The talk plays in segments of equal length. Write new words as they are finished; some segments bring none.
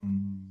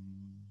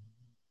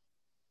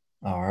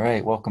All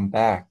right, welcome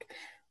back.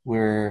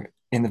 We're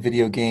in the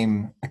Video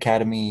Game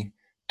Academy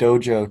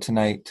dojo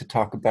tonight to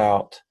talk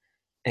about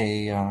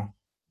a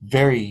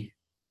very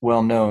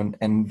well known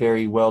and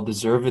very well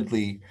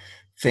deservedly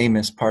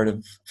famous part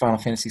of Final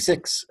Fantasy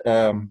VI,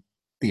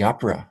 the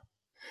opera.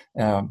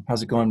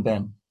 How's it going,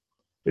 Ben?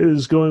 It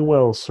is going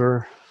well,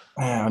 sir.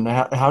 And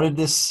how did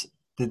this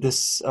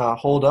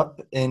hold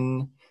up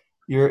in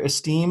your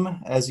esteem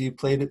as you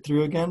played it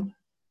through again?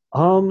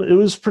 It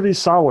was pretty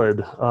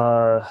solid.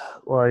 I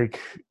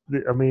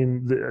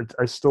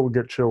still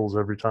get chills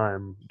every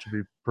time, to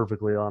be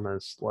perfectly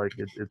honest.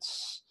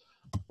 It's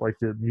like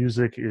the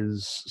music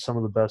is some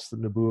of the best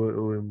that Nobuo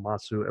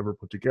Uematsu ever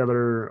put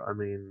together. I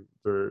mean,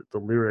 the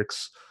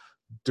lyrics,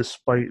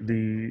 despite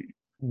the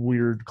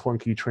weird,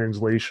 clunky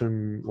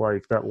translation,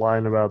 like that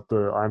line about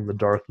the "I'm the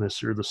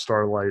darkness, you're the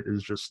starlight"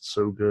 is just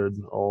so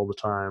good all the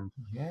time.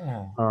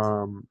 Yeah.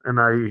 And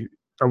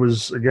I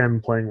was again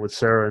playing with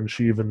Sarah, and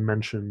she even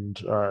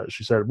mentioned,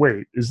 she said,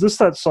 "Wait, is this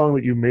that song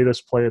that you made us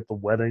play at the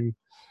wedding?"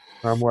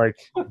 And I'm like,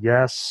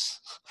 "Yes."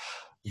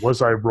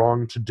 Was I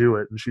wrong to do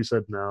it? And she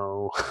said,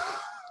 "No."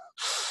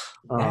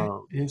 That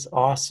um, is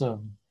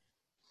awesome.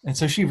 And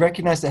so she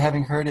recognized it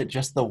having heard it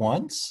just the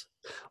once?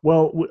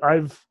 well,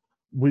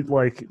 we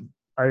like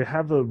I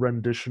have a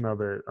rendition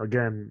of it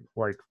again.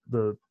 Like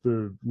the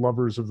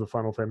lovers of the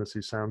Final Fantasy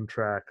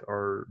soundtrack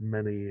are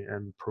many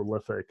and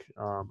prolific,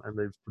 and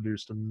they've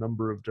produced a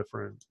number of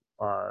different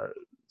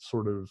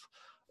sort of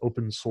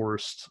open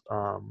sourced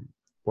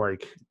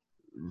like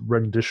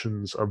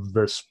renditions of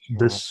Sure.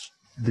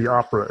 the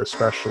opera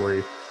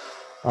especially.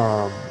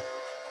 Um,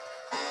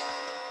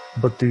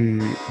 but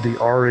the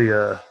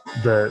aria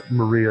that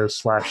Maria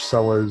slash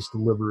Sellers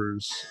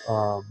delivers,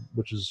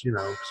 which is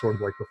sort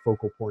of like the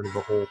focal point of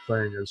the whole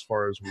thing as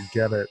far as we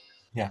get it.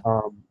 Yeah.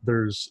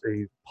 There's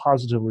a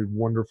positively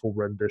wonderful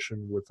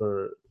rendition with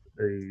a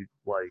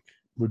like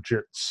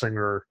legit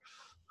singer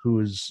who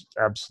is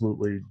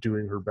absolutely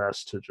doing her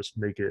best to just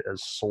make it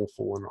as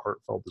soulful and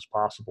heartfelt as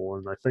possible.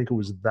 And I think it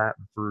was that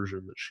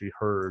version that she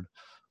heard.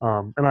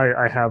 And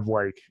I have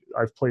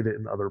I've played it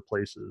in other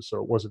places,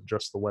 so it wasn't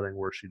just the wedding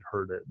where she'd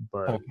heard it,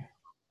 but Okay.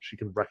 she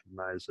can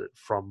recognize it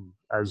from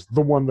as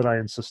the one that I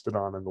insisted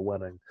on in the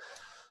wedding.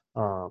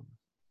 Um,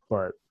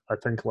 but I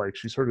think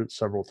she's heard it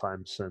several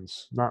times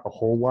since, not a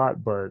whole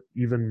lot, but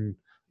even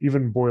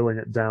boiling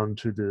it down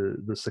to the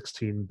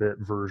 16-bit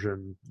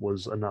version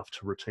was enough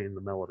to retain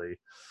the melody.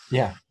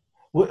 Yeah.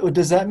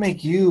 Does that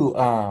make you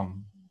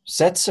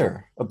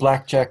Setzer, a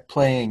blackjack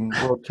playing,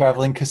 world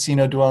traveling,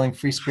 casino dwelling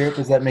free spirit?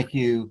 Does that make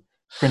you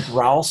Prince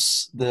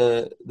Raus,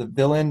 the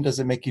villain? Does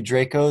it make you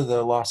Draco,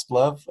 the lost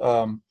love?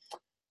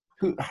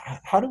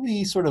 How do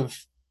we sort of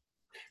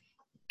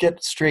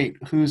get straight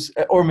who's,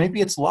 or maybe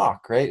it's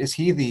Locke, right? Is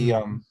he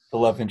Mhm. the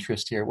love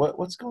interest here?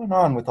 What's going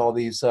on with all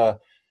these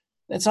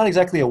it's not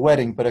exactly a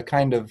wedding, but a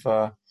kind of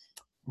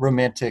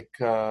romantic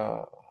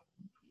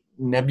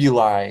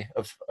nebulae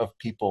of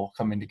people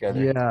coming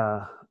together.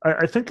 Yeah,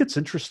 I think it's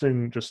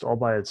interesting just all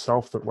by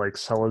itself that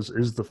Sellers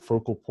is the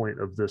focal point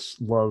of this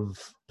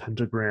love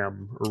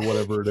pentagram or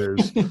whatever it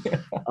is.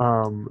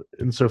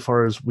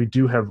 Insofar as we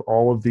do have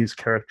all of these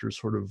characters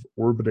sort of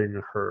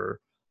orbiting her,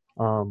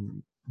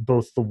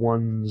 both the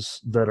ones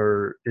that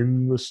are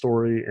in the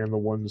story and the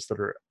ones that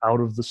are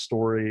out of the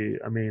story.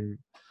 I mean,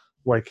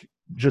 like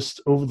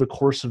just over the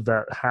course of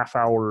that half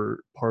hour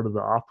part of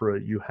the opera,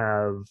 you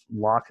have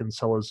Locke and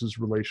Sellers'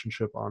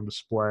 relationship on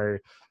display.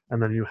 And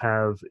then you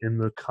have, in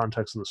the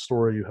context of the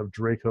story, you have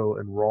Draco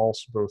and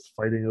Rolse both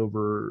fighting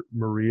over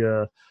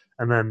Maria.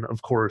 And then,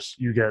 of course,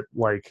 you get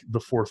the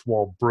fourth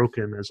wall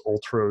broken as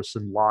Ultros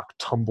and Locke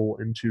tumble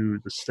into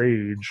the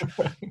stage.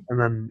 And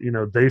then,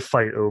 they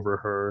fight over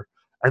her.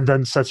 And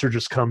then Setzer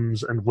just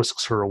comes and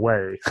whisks her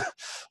away,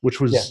 which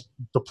Yeah. was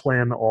the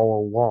plan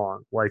all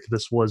along. Like,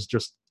 this was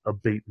just a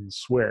bait and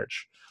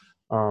switch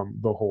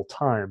the whole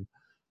time.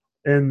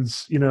 And,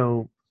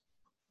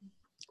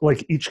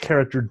 each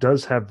character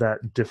does have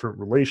that different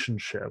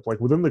relationship. Like,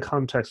 within the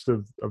context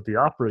of the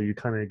opera, you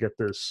kind of get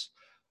this,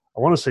 I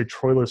want to say,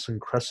 Troilus and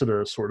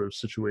Cressida sort of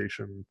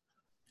situation.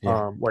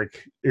 Yeah.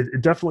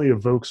 It definitely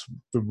evokes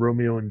the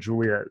Romeo and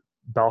Juliet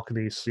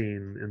balcony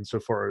scene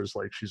insofar as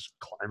she's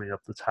climbing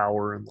up the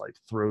tower and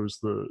throws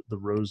the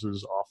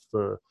roses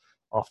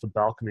off the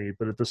balcony.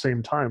 But at the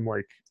same time,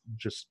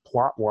 just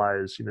plot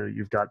wise,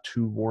 you've got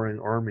two warring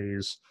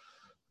armies,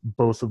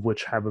 both of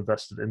which have a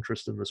vested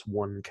interest in this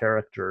one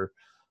character.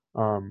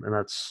 And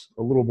that's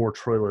a little more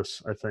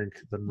Troilus, I think,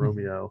 than Mhm.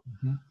 Romeo.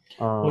 Mhm.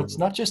 Well, it's Um,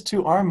 not just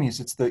two armies,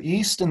 it's the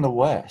East and the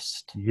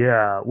West.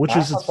 Yeah, which I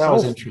is thought that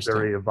was itself interesting.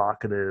 very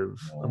evocative.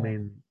 I Yeah.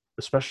 mean,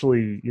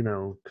 especially,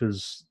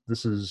 because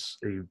this is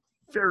a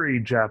very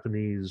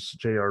Japanese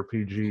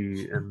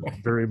JRPG and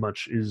very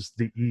much is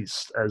the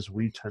East as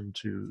we tend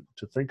to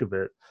think of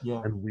it,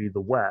 Yeah. and we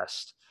the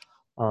West.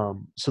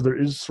 So there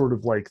is sort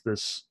of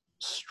this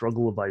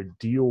struggle of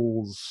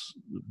ideals,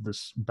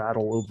 this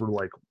battle over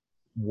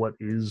what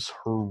is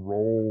her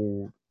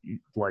role,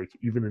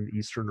 even in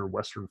Eastern or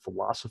Western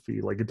philosophy.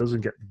 Like, it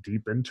doesn't get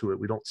deep into it.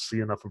 We don't see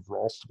enough of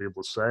Rawls to be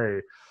able to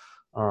say,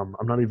 I'm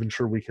not even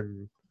sure we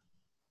can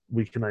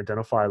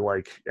identify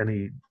like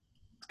any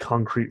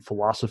concrete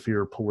philosophy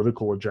or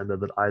political agenda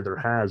that either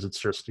has. It's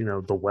just, you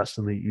know, the West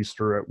and the East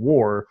are at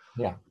war.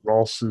 Yeah.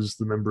 Ross is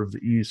the member of the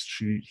East.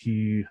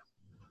 He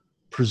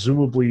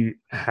presumably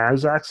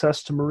has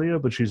access to Maria,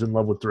 but she's in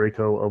love with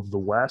Draco of the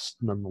West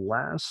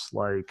nonetheless.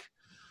 Like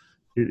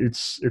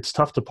it's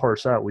tough to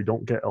parse out. We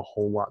don't get a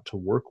whole lot to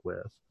work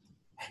with.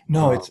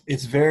 No,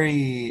 it's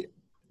very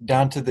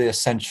down to the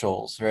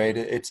essentials, right?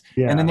 It's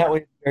and in Yeah, that way,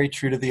 it's very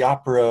true to the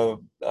opera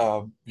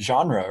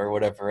genre or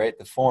whatever, right?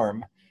 The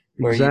form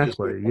where you just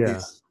exactly. have Yeah,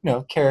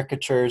 these,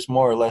 caricatures,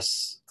 more or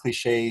less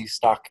cliche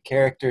stock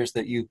characters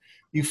that you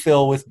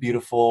fill with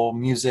beautiful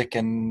music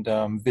and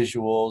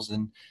visuals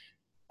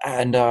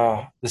and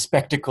the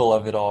spectacle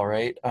of it all,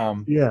 right?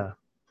 yeah.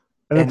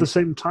 And at the And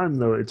same time,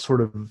 though, it's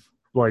sort of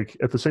like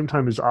at the same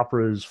time as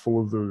opera is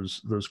full of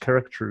those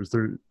caricatures,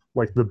 they're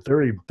like the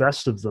very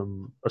best of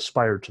them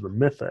aspire to the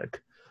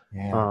mythic,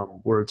 yeah,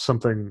 where it's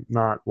something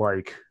not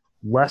like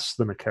less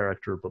than a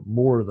character, but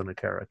more than a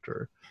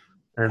character.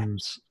 And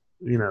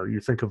you know, you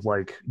think of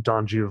like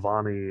Don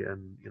Giovanni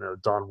and, you know,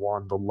 Don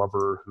Juan the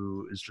lover,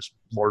 who is just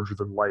larger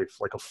than life,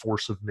 like a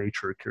force of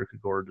nature,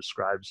 Kierkegaard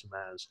describes him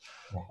as,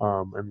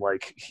 yeah, and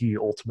like he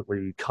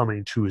ultimately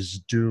coming to his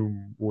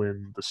doom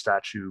when the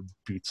statue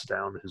beats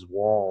down his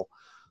wall.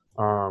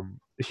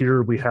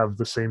 Here we have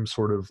the same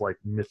sort of like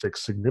mythic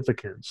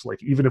significance.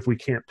 Like even if we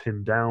can't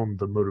pin down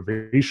the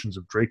motivations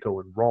of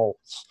Draco and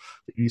Ralts,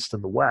 the East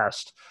and the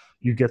West,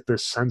 you get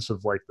this sense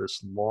of like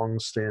this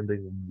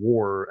long-standing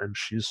war, and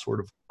she's sort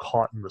of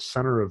caught in the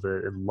center of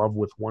it, in love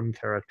with one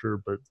character,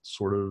 but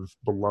sort of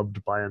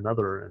beloved by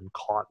another, and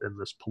caught in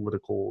this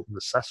political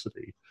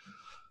necessity.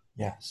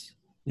 yes,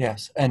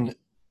 yes, and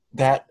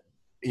that,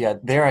 yeah,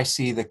 there I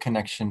see the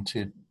connection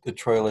to the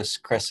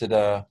Troilus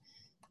Cressida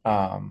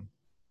um,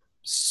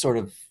 sort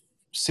of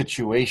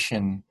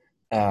situation,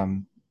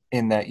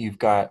 in that you've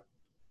got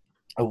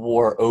a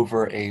war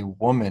over a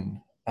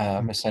woman,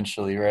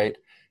 essentially, right?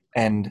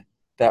 And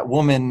that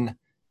woman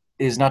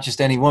is not just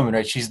any woman,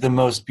 right? She's the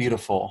most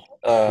beautiful.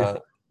 Yeah.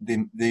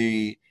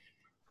 The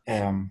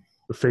um,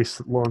 The face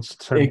that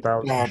launched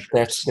 10,000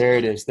 that's ships. there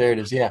it is, there it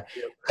is, yeah.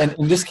 Yep. And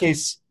in this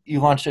case,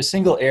 you launched a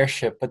single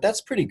airship, but that's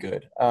pretty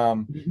good.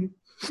 Mhm.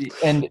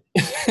 And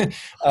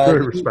Very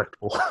you,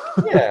 respectable.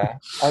 yeah,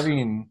 I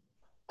mean,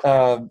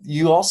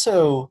 you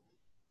also,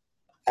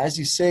 as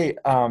you say,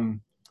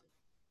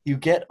 you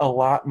get a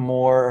lot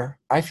more.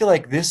 I feel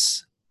like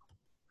this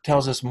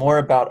tells us more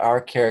about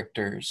our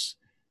characters,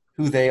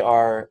 who they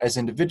are as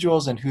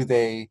individuals, and who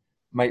they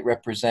might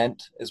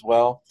represent as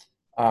well.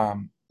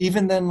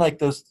 Even then, like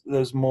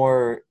those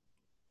more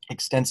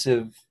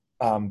extensive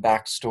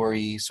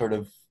backstory sort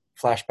of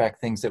flashback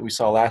things that we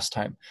saw last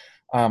time.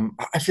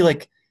 I feel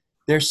like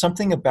there's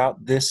something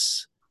about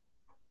this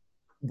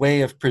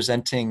way of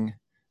presenting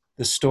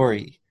the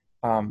story.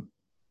 Um,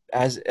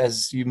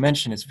 as you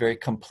mentioned, it's very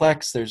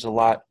complex. There's a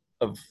lot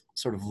of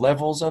sort of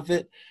levels of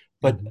it,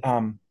 but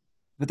Mhm.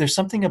 but there's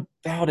something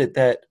about it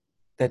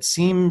that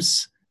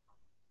seems,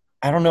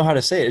 I don't know how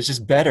to say it. It's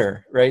just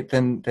better, right,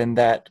 than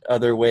that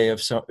other way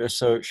of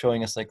so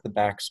showing us like the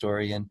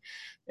backstory, and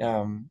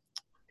um,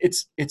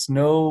 it's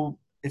no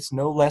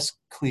less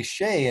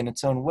cliche in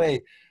its own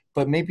way,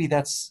 but maybe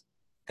that's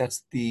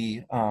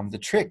the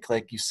trick,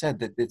 like you said,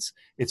 that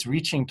it's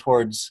reaching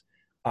towards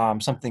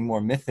something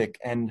more mythic,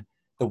 and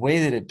the way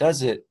that it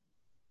does it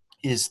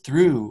is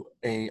through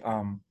a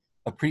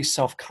pretty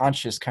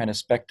self-conscious kind of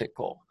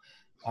spectacle,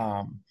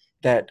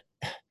 that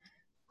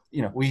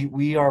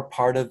we are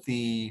part of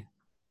the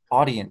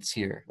audience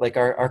here. Like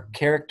our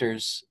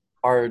characters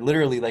are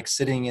literally like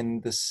sitting in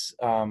this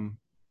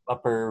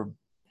upper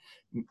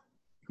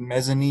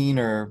mezzanine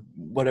or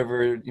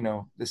whatever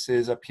this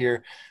is up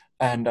here,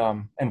 and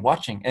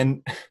watching,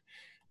 and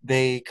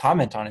they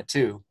comment on it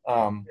too,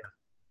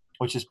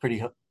 which is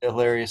pretty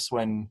hilarious.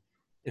 When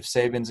if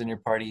Saban's in your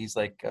party, he's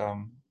like,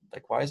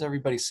 why is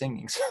everybody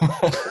singing?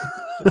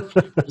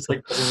 Just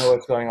like doesn't know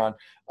what's going on.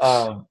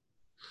 um,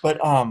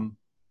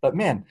 but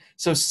man,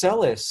 so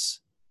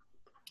Celis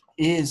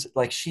is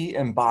like, she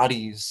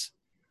embodies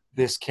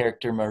this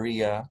character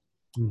Maria.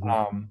 Mhm.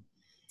 um,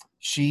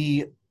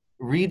 she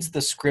reads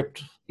the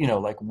script,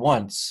 like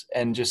once,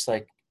 and just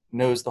like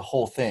knows the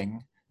whole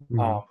thing,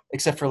 Mhm.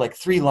 except for like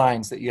 3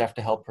 lines that you have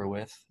to help her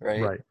with,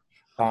 right? Right.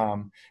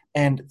 um,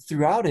 and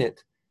throughout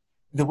it,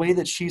 the way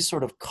that she's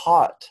sort of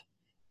caught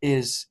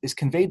is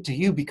conveyed to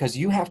you, because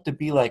you have to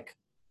be like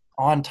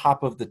on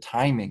top of the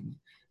timing.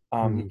 You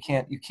Mhm.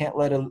 can't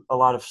let a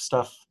lot of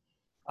stuff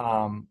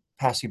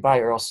pass you by,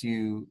 or else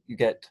you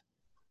get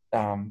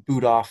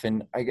boot off.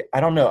 And I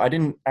don't know, I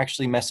didn't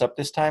actually mess up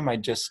this time. I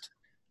just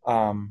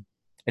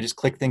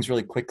clicked things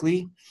really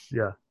quickly,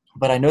 Yeah.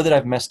 but I know that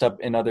I've messed up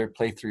in other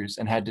playthroughs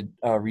and had to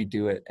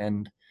redo it.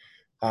 And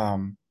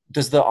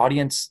does the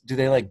audience, do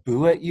they like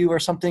boo at you or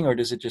something, or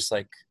does it just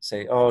like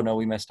say, oh no,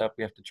 we messed up,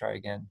 we have to try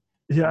again?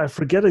 Yeah, I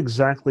forget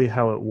exactly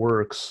how it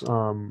works.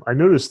 I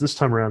noticed this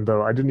time around,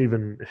 though, I didn't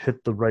even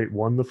hit the right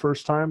one the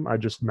first time. I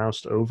just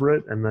moused over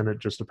it, and then it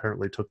just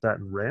apparently took that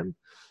and ran.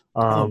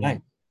 Oh, nice.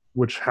 Um,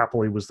 which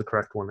happily was the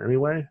correct one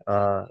anyway.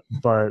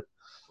 But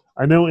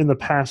I know in the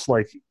past,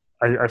 like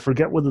I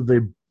forget whether they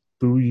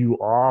boo you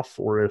off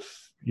or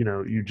if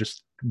you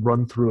just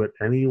run through it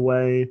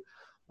anyway.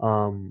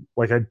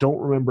 Like I don't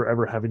remember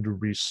ever having to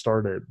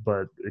restart it,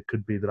 but it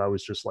could be that I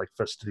was just like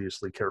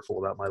fastidiously careful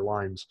about my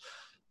lines.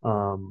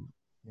 Yeah,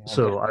 I've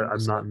So definitely I'm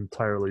missed not it.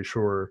 entirely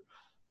sure.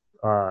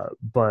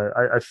 But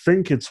I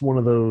think it's one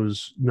of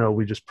those, no,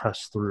 we just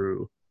press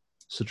through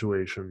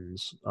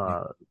situations.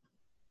 Yeah.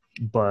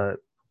 But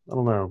I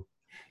don't know.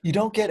 You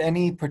don't get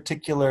any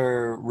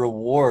particular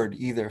reward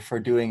either for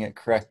doing it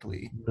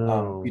correctly. You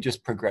No.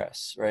 just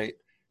progress, right?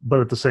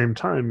 But at the same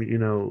time,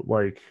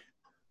 like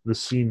the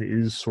scene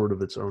is sort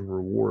of its own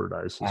reward,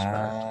 I suspect.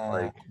 Ah,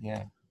 Like,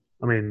 yeah.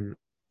 I mean,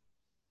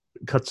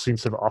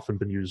 cutscenes have often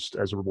been used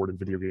as a reward in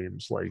video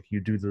games. Like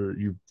you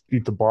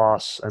beat the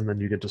boss and then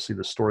you get to see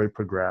the story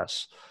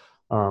progress.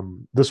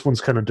 This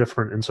one's kind of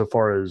different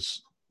insofar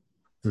as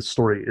the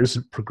story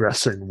isn't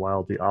progressing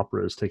while the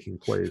opera is taking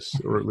place,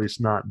 or at least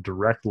not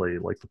directly.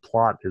 Like the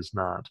plot is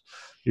not,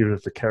 even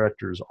if the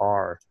characters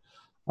are.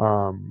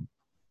 Um,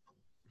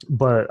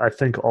 but I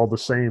think all the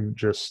same,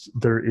 just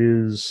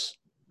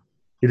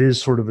it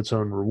is sort of its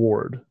own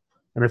reward.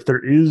 And if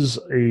there is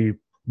a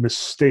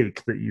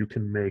mistake that you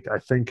can make, I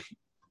think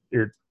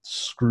it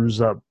screws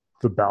up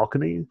the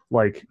balcony.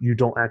 Like you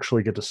don't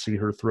actually get to see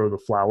her throw the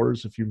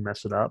flowers if you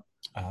mess it up.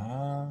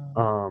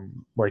 Ah,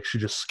 Like she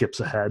just skips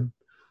ahead.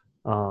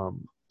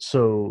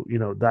 So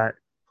that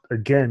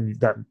again,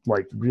 that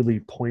like really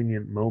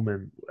poignant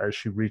moment as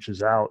she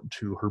reaches out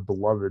to her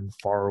beloved,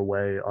 far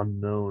away,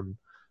 unknown.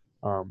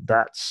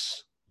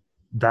 That's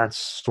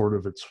sort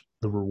of it's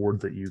the reward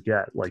that you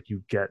get. Like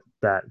you get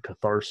that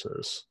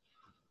catharsis.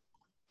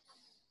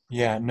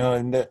 yeah. No,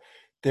 and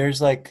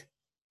there's like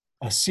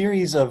a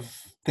series of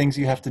things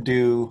you have to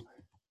do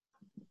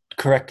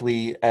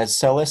correctly as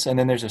Celis, and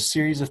then there's a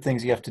series of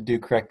things you have to do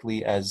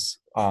correctly as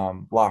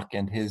Locke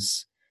and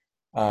his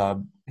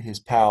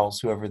pals,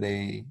 whoever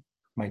they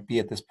might be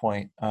at this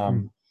point.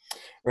 Mm.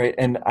 Right,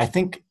 and I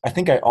think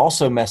I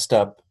also messed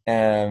up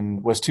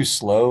and was too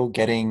slow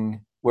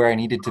getting where I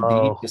needed to be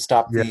Oh to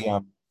stop yeah,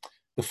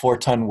 the 4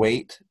 ton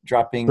weight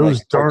dropping like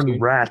those a darn cartoon.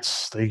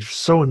 rats! They're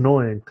so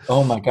annoying.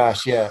 Oh my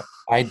gosh, yeah.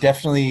 I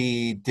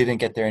definitely didn't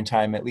get there in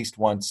time at least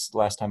once the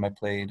last time I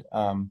played.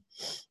 Yeah,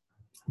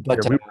 But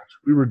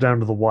we were down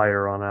to the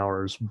wire on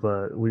ours,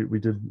 but we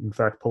did in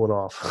fact pull it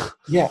off.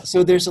 yeah,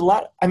 so there's a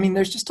lot. I mean,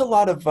 there's just a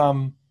lot of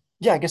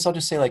yeah. I guess I'll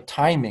just say like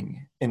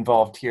timing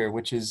involved here,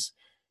 which is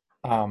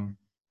um,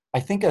 I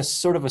think a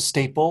sort of a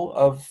staple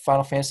of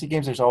Final Fantasy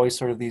games. There's always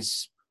sort of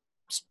these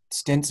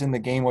stints in the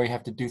game where you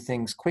have to do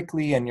things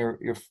quickly and you're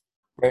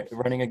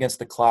running against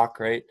the clock,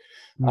 right?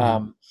 Mhm.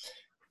 Um,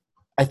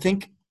 I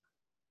think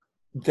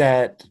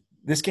that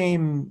this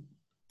game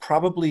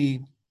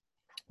probably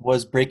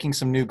was breaking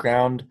some new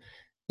ground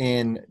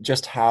in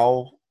just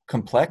how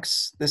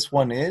complex this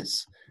one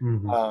is.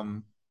 Mhm.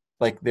 Um,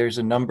 like there's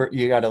a number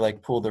you got to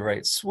like pull the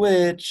right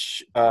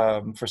switch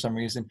for some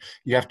reason.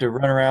 You have to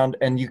run around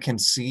and you can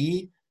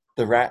see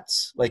the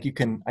rats. Like you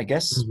can, I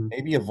guess, Mhm.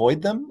 maybe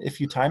avoid them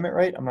if you time it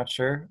right. I'm not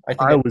sure. I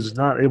think I was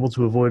not able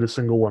to avoid a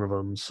single one of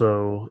them.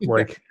 So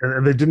like,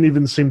 and they didn't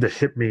even seem to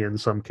hit me in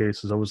some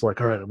cases. I was like,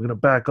 all right, I'm going to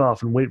back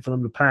off and wait for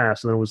them to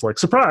pass. And then it was like,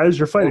 surprise,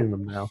 you're oh. fighting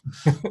them now.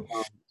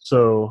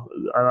 So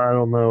I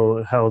don't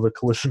know how the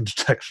collision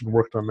detection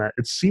worked on that.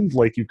 It seemed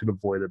like you could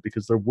avoid it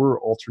because there were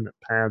alternate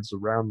paths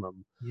around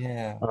them.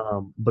 Yeah.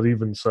 But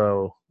even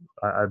so,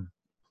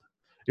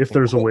 if Yeah.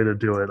 there's a way to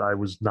do it, I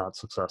was not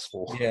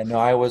successful. Yeah, no,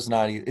 I was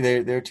not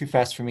either. They're too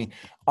fast for me.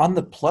 On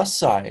the plus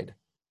side,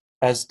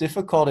 as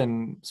difficult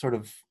and sort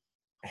of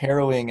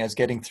harrowing as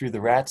getting through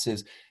the rats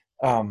is,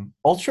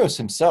 Ultros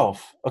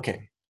himself.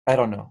 Okay, I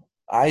don't know.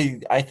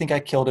 I think I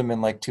killed him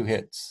in like 2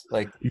 hits.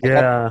 Like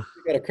Yeah,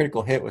 I got a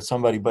critical hit with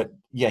somebody, but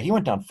yeah, he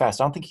went down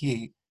fast. I don't think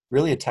he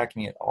really attacked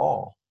me at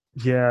all.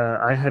 yeah,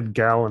 I had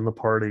Gao in the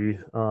party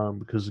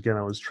because again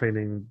I was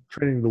training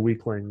the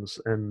weaklings,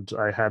 and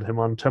I had him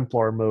on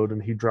Templar mode,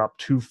 and he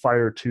dropped 2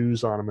 fire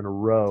 2s on him in a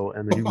row,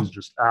 and he was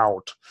just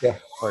out. Yeah.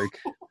 Like,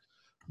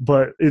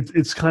 but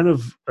it's kind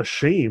of a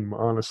shame,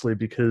 honestly,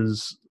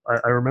 because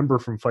I remember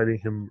from fighting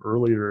him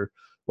earlier,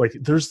 like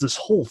there's this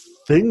whole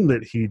thing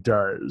that he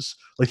does.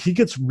 Like he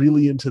gets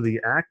really into the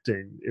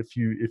acting if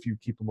you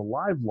keep him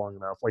alive long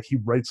enough. Like he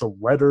writes a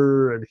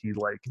letter and he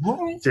like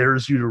What?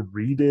 dares you to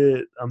read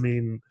it. I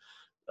mean,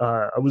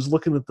 I was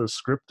looking at the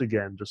script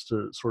again just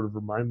to sort of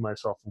remind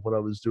myself of what I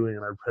was doing,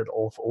 and I read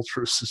all of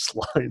Ultras's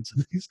lines,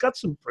 and he's got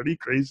some pretty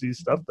crazy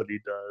stuff that he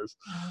does.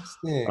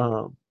 Fantastic.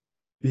 Um,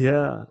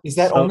 yeah, Is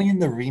that so only in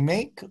the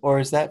remake or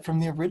is that from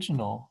the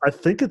original? I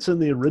think it's in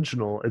the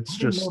original. I It's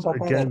didn't know just about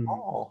that at again,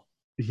 all.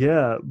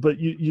 yeah, but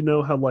you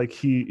know how like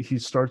he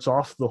starts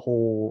off the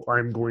whole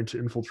 "I'm going to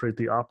infiltrate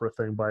the opera"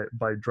 thing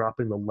by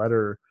dropping the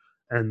letter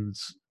and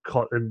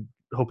caught and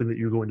hoping that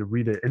you're going to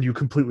read it, and you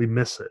completely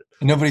miss it.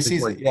 And nobody It's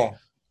sees like it. Yeah.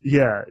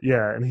 yeah,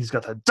 yeah, and he's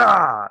got that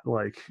da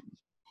like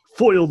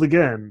foiled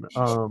again.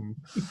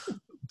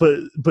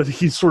 but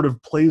he sort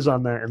of plays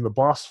on that in the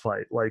boss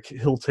fight. Like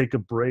he'll take a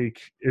break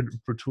in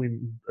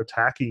between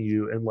attacking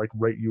you and like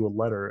write you a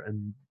letter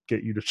and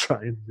get you to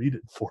try and read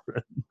it for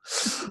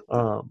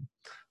him.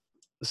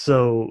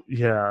 So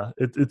yeah,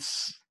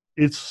 it's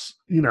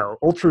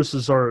Ultras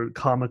is our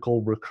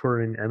comical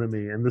recurring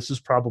enemy, and this is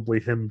probably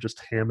him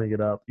just hamming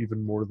it up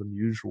even more than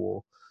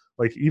usual.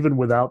 Like even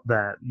without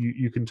that,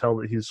 you can tell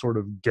that he's sort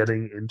of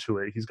getting into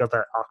it. He's got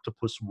that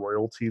octopus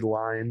royalty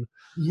line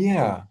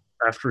Yeah.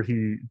 after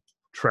he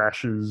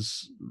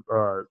trashes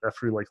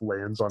after he like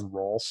lands on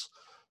Rolls.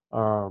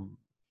 Um,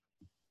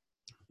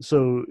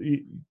 so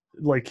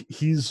like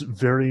he's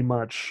very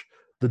much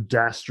the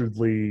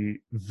dastardly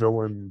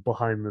villain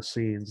behind the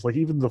scenes. Like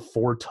even the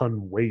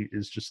 4-ton weight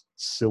is just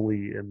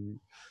silly and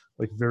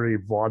like very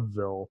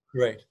vaudeville.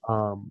 Right.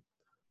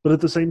 But at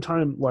the same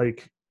time,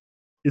 like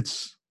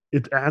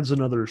it adds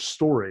another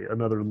story,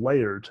 another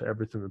layer to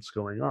everything that's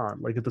going on.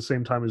 Like at the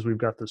same time as we've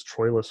got this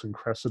Troilus and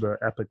Cressida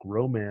epic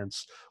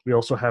romance, we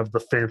also have the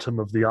Phantom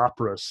of the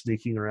Opera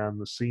sneaking around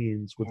the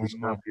scenes with his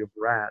army of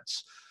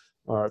rats,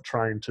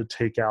 trying to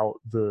take out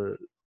the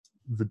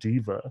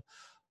diva,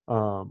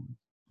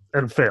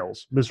 and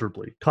fails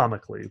miserably,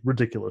 comically,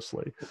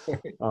 ridiculously.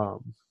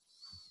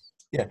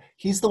 Yeah,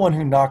 he's the one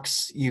who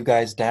knocks you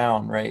guys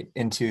down right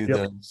into Yep.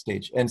 the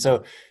stage, and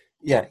so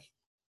yeah,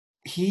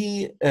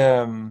 he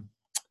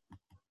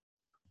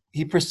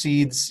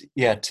proceeds,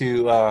 yeah,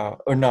 to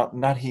or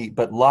not he,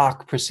 but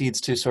Locke proceeds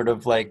to sort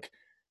of like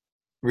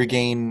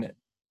regain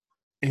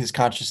his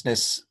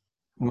consciousness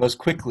most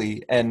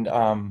quickly, and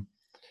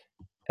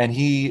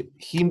he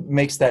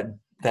makes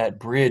that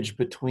bridge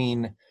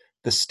between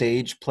the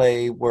stage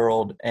play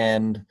world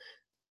and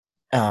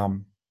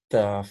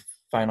the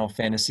Final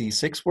Fantasy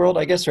VI world,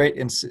 I guess, right?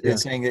 In Yeah.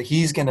 saying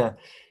that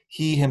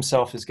he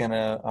himself is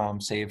gonna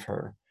save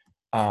her.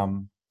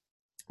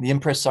 The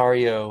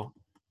impresario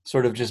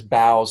sort of just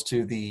bows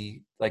to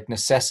the like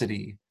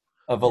necessity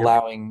of Yep.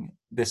 allowing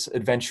this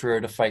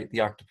adventurer to fight the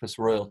octopus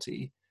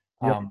royalty.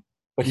 Yep.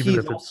 But Even he's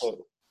if it's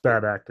also,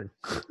 bad acting.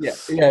 yeah,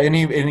 yeah,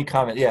 any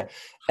comment, yeah.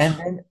 And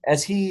then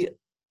as he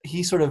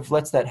sort of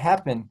lets that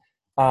happen,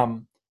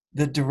 um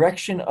the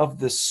direction of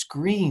the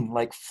screen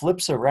like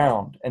flips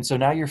around, and so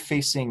now you're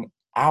facing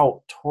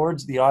out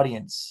towards the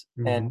audience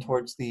and Mhm.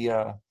 towards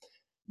the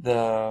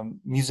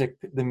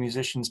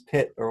musician's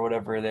pit or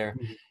whatever there.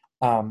 Mhm.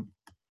 um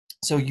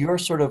so you're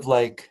sort of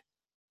like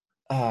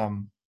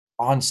um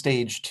on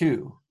stage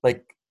too,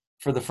 like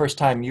for the first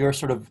time you're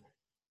sort of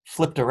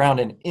flipped around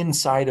and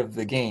inside of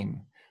the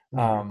game.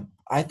 Mhm.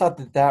 I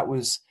thought that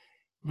was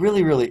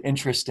really, really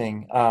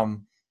interesting.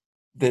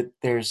 That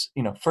there's,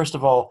 first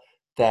of all,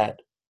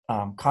 that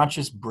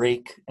conscious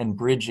break and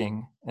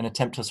bridging, an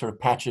attempt to sort of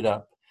patch it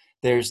up.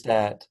 There's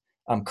that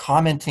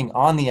commenting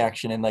on the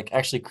action and like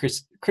actually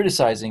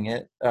criticizing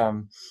it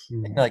in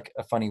Mhm. like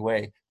a funny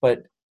way.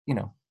 But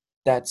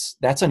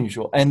that's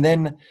unusual. And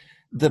then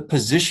the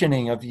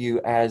positioning of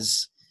you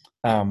as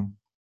um,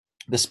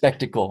 the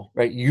spectacle,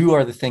 right? You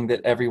are the thing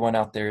that everyone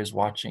out there is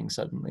watching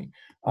suddenly.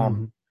 Um,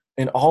 Mhm.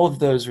 in all of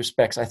those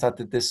respects, I thought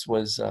that this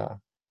was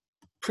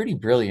pretty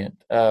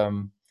brilliant.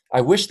 I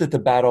wish that the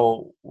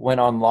battle went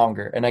on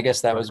longer, and I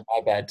guess that Right. was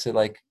my bad to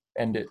like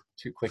end it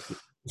too quickly.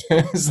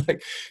 It's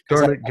like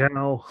because Darn it,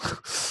 Gal.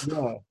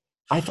 yeah,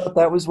 I thought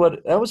that was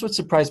what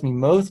surprised me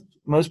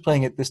most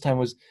playing it this time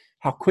was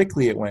how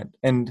quickly it went,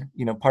 and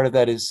part of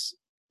that is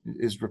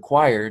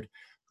required.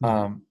 Mhm.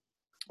 Um,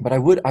 but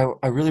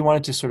I really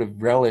wanted to sort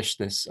of relish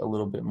this a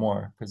little bit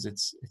more because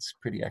it's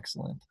pretty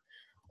excellent.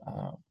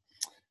 Uh,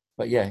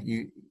 but yeah,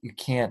 you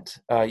can't.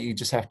 You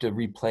just have to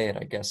replay it,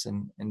 I guess,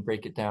 and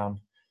break it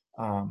down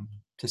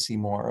to see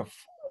more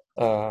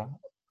uh,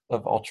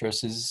 of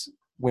Ultras's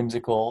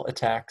whimsical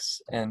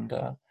attacks and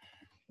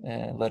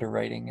letter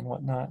writing and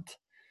whatnot.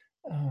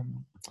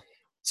 Um,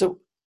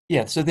 so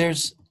yeah, so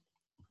there's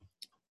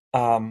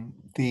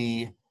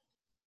the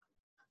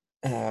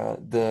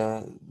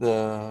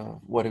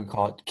what do we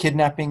call it?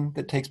 Kidnapping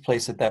that takes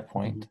place at that Mhm.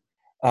 point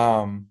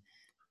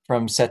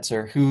from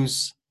Setzer,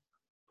 who's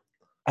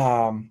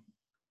um,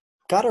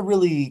 got a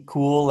really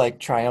cool, like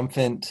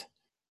triumphant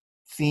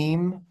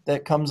theme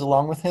that comes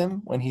along with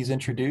him when he's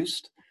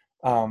introduced.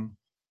 Um,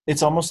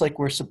 it's almost like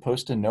we're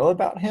supposed to know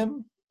about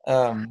him.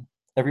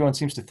 Everyone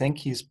seems to think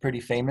he's pretty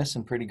famous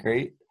and pretty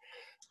great,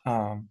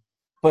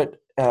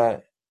 but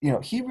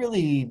he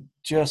really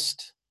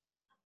just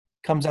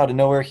comes out of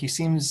nowhere. He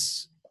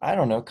seems, I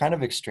don't know, kind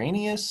of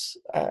extraneous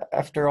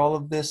after all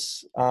of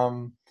this.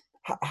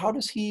 How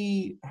does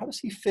he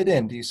fit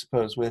in? Do you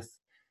suppose with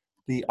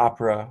the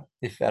opera,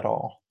 if at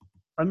all?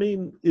 I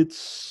mean,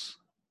 it's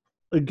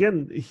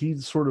again, he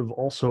sort of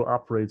also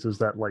operates as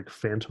that like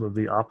Phantom of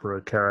the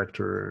Opera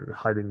character,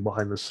 hiding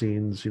behind the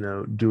scenes,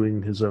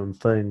 doing his own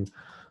thing.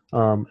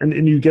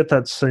 And you get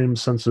that same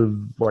sense of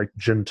like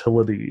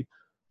gentility,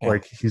 Yeah.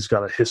 like he's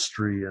got a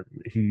history and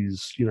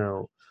he's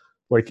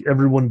like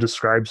everyone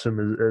describes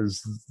him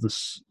as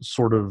this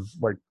sort of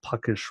like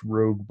puckish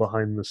rogue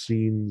behind the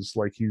scenes.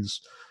 Like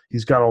he's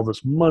got all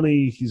this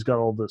money, he's got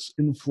all this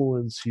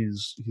influence,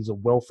 he's a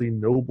wealthy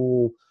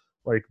noble,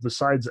 Like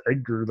besides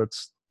Edgar,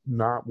 that's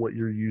not what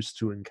you're used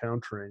to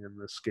encountering in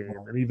this game.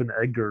 And even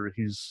Edgar,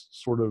 he's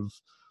sort of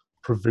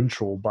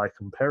provincial by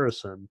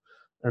comparison.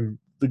 And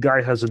the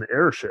guy has an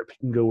airship; he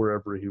can go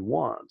wherever he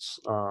wants.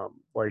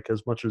 Like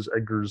as much as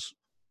Edgar's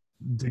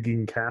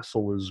digging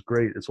castle is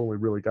great, it's only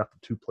really got the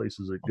two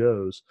places it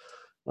goes.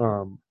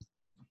 Um,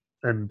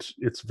 and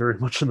it's very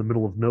much in the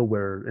middle of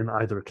nowhere in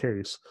either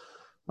case.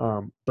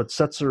 But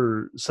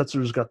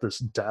Setzer's got this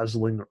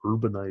dazzling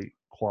urbanite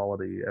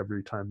quality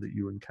every time that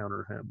you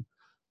encounter him.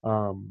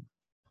 Um,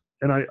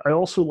 and I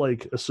also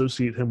like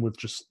associate him with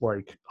just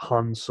like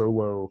Han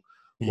Solo or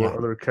Yeah.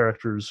 other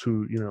characters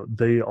who,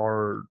 they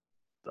are.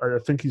 I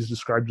think he's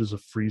described as a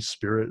free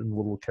spirit in the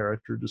little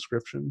character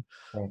description.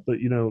 Right. But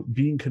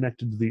being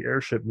connected to the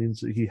airship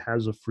means that he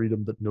has a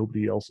freedom that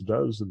nobody else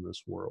does in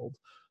this world.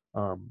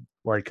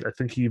 Like I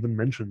think he even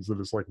mentions that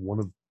it's like one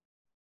of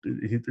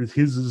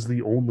his is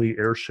the only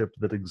airship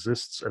that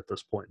exists at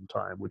this point in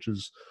time, which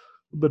is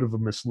a bit of a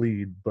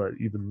mislead, but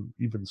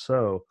even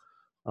so,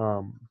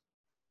 um,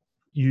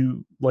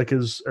 you like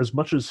as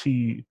much as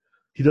he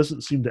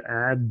doesn't seem to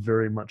add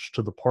very much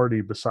to the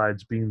party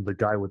besides being the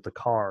guy with the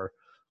car,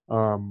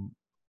 um,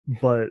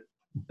 but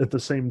at the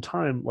same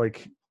time,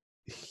 like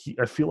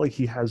I feel like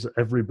he has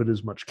every bit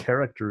as much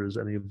character as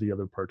any of the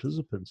other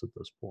participants at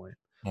this point.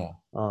 Yeah.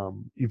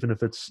 Even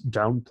if it's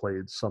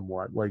downplayed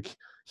somewhat. Like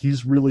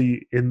he's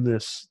really in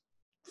this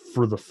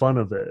for the fun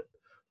of it,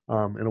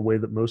 in a way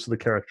that most of the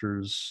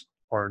characters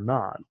are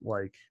not.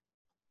 Like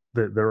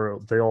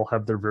they all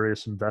have their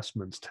various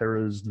investments.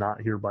 Tara's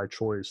not here by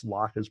choice.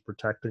 Locke is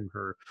protecting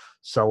her.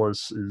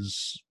 Celes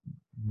is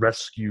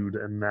rescued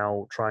and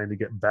now trying to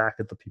get back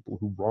at the people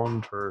who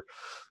wronged her.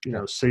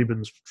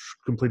 Sabin's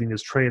completing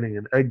his training,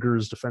 and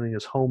Edgar's defending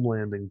his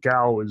homeland, and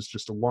Gao is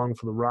just along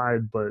for the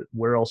ride, but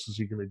where else is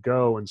he going to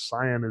go? And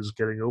Cyan is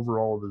getting over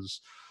all of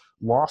his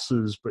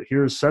losses, but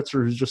here's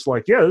Setzer who's just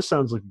like, yeah, this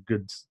sounds like a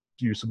good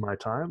use of my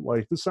time.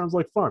 Like, this sounds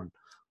like fun.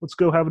 Let's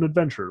go have an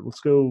adventure. Let's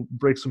go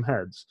break some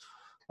heads.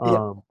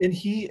 Yeah. And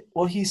he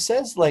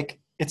says, like,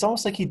 it's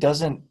almost like he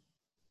doesn't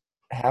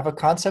have a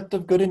concept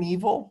of good and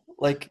evil.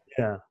 Like,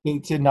 Yeah.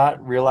 to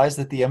not realize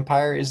that the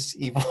Empire is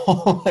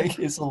evil, like,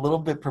 is a little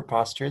bit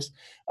preposterous.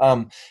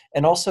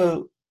 And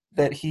also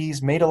that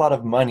he's made a lot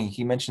of money.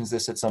 He mentions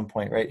this at some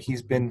point, right?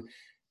 He's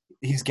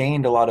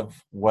gained a lot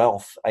of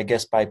wealth, I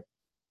guess, by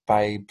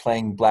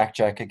playing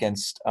blackjack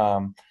against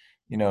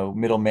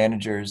middle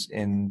managers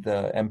in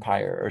the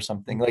Empire or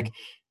something. Like,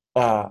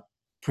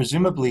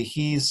 presumably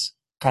he's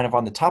kind of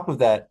on the top of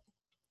that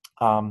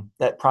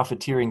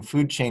profiteering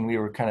food chain we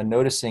were kind of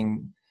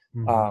noticing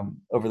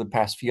over the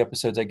past few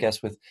episodes, I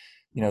guess, with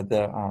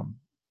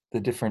the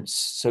different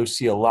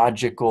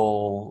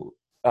sociological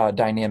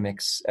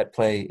dynamics at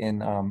play in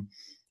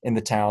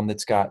the town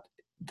that's got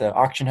the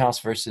auction house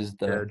versus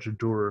the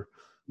Jadur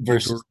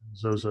versus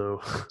Zozo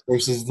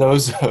versus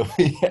Zozo.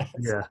 Yes.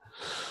 Yeah.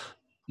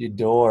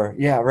 Jadur.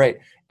 Yeah, right.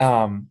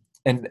 And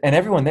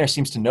everyone there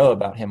seems to know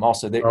about him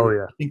also.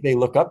 I think they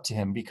look up to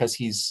him because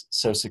he's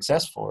so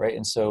successful, right?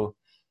 And so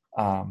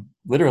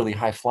literally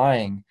high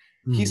flying.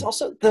 He's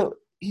also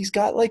he's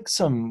got like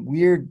some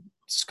weird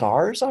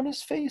scars on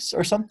his face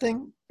or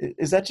something.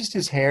 Is that just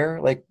his hair,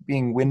 like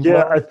being windblown?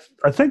 Yeah,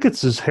 I think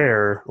it's his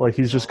hair. Like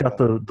he's just got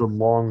the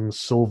long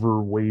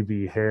silver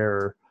wavy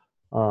hair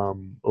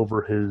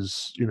over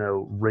his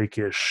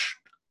rakish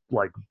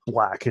like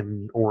black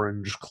and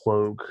orange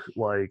cloak.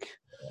 Like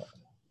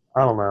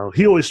I don't know.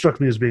 He always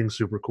struck me as being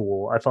super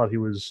cool. I thought he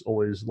was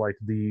always like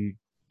the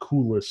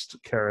coolest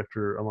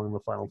character among the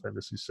Final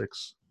Fantasy VI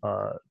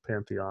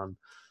pantheon.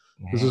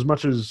 Because as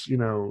much as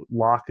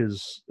Locke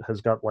has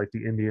got like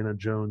the Indiana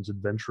Jones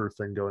adventure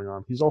thing going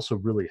on, he's also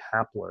really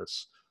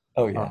hapless.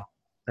 Oh yeah,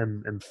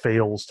 and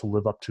fails to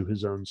live up to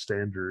his own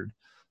standard.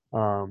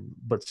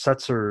 But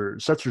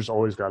Setzer's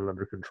always got it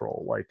under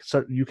control. Like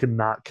you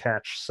cannot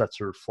catch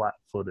Setzer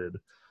flat-footed.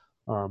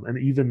 And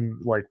even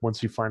like once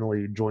he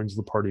finally joins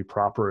the party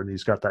proper and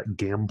he's got that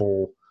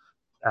gamble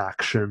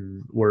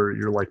action where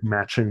you're like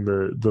matching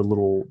the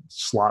little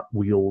slot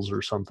wheels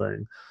or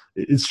something,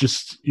 it's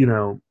just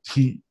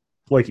he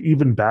like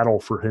even battle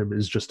for him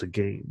is just a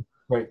game.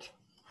 Right.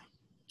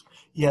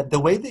 Yeah, the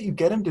way that you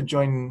get him to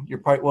join your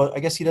party, well, I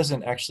guess he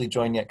doesn't actually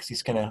join yet because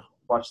he's gonna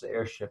watch the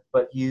airship,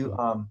 but you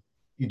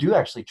do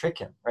actually trick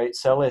him, right?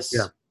 Celes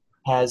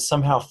has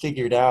somehow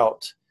figured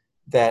out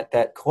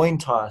that coin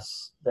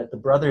toss that the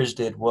brothers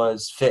did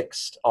was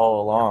fixed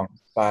all along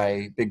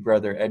by Big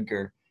Brother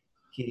Edgar.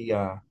 He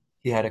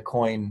had a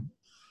coin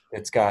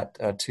that's got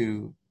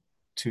two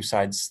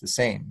sides the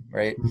same,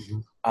 right?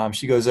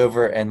 She goes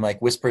over and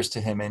like whispers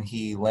to him, and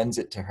he lends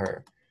it to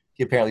her.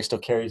 He apparently still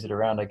carries it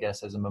around, I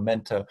guess, as a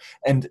memento.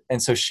 And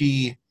so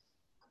she,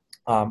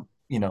 she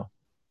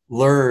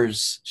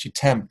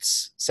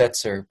tempts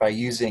Setzer by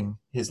using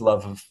his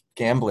love of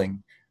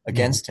gambling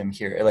against him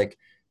here. Like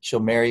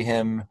she'll marry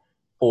him,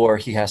 or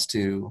he has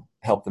to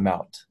help them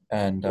out.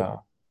 And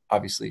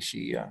obviously,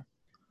 she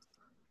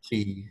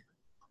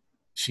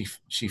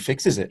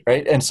fixes it,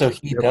 right? And so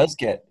he does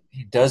get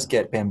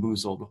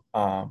bamboozled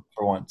for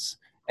once,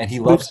 and he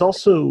But loves he's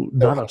also it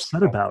so not much.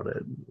 upset about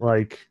it.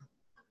 Like,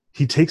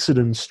 he takes it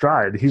in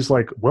stride. He's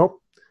like,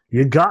 well,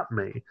 you got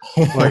me.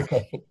 Like,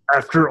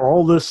 after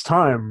all this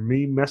time,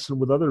 me messing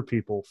with other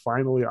people,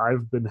 finally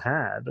I've been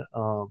had.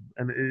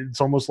 And it's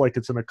almost like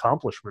it's an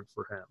accomplishment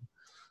for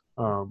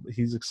him.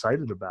 He's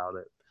excited about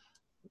it.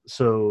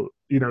 So,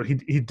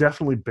 he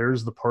definitely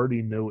bears the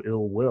party no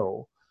ill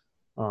will.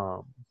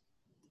 Um,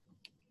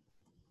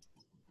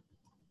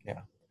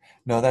 Yeah,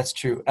 no, that's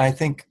true. I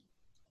think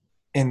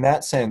in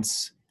that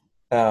sense,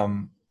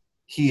 um,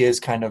 he is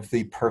kind of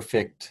the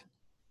perfect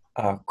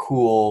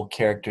cool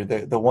character,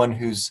 the one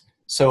who's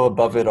so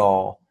above it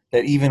all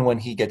that even when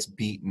he gets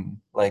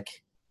beaten, like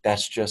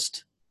that's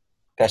just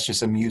that's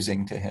just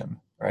amusing to him,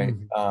 right?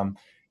 mhm.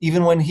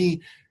 Even when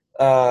he,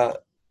 uh,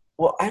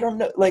 well, I don't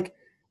know, like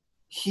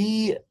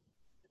he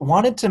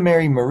wanted to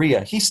marry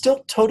Maria, he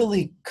still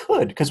totally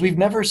could because we've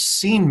never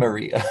seen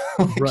Maria.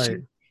 Like Right.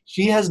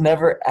 she has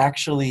never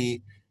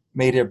actually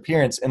made an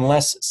appearance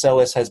unless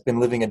Celis has been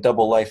living a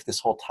double life this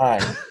whole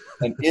time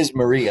and is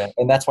Maria,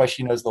 and that's why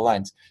she knows the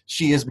lines.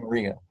 She is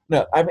Maria.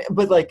 No, I mean,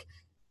 but like,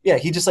 yeah,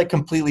 he just like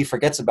completely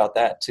forgets about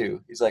that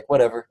too. He's like,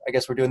 whatever. I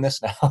guess we're doing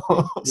this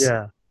now.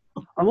 Yeah.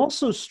 I'm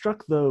also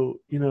struck, though,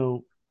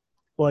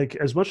 like,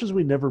 as much as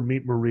we never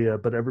meet Maria,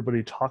 but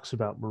everybody talks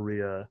about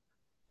Maria,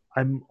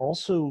 I'm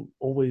also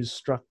always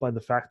struck by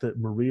the fact that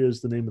Maria is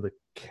the name of the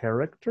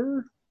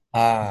character,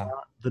 Ah,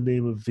 not the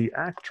name of the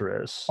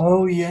actress.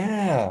 oh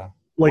yeah.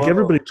 Like,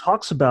 everybody Whoa.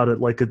 talks about it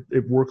like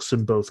it works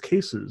in both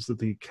cases, that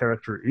the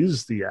character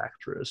is the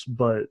actress,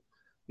 but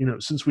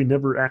since we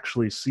never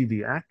actually see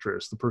the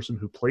actress, the person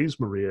who plays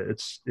Maria,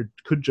 it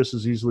could just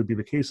as easily be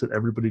the case that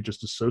everybody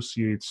just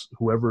associates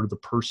whoever the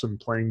person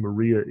playing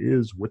Maria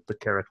is with the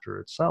character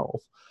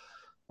itself.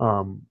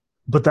 um,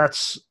 but that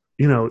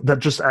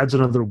just adds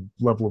another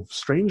level of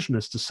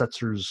strangeness to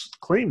Setzer's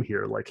claim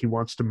here. Like, he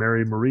wants to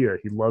marry Maria,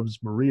 he loves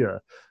Maria.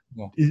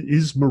 Yeah.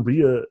 Is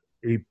Maria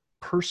a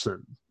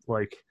person?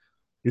 Like,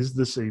 is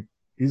this a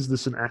is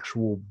this an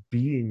actual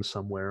being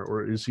somewhere,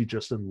 or is he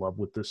just in love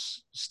with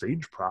this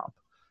stage prop,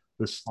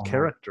 this Uh-huh.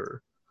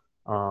 character?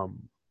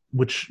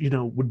 Which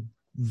would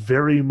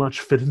very much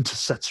fit into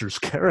Setzer's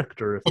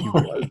character if he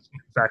was in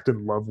fact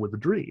in love with a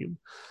dream.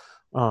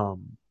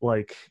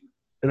 Like,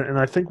 and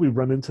I think we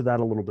run into that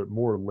a little bit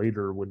more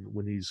later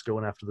when he's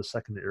going after the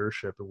second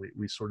airship, and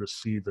we sort of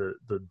see the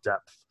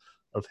depth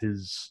of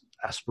his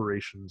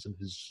aspirations and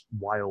his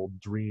wild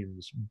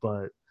dreams.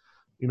 But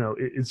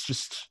it's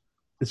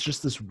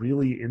just this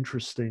really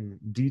interesting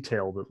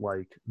detail that,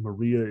 like,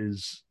 Maria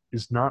is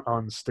not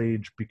on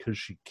stage because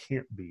she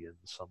can't be, in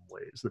some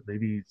ways, that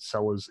maybe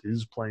Sellers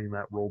is playing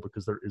that role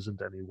because there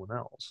isn't anyone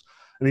else.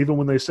 And even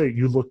when they say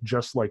you look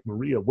just like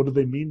Maria, what do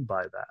they mean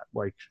by that?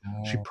 Like,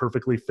 she Oh,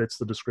 perfectly fits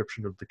the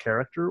description of the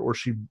character, or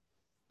she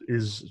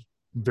is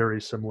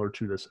very similar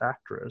to this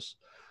actress.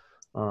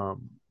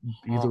 um,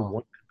 Either oh.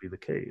 one could be the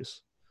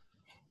case.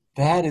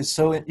 That is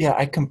so, yeah,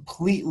 I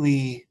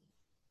completely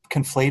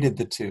conflated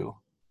the two.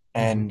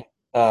 Hmm. And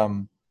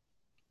um,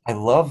 I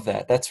love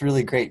that. That's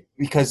really great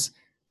because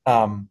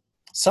um,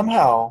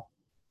 somehow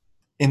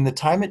in the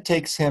time it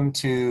takes him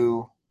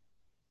to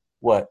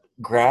what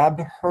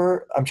grab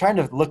her, I'm trying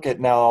to look at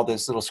now all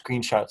those little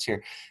screenshots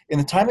here. In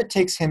the time it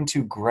takes him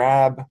to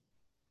grab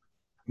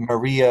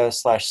Maria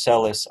slash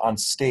Celis on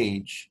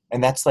stage,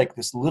 and that's like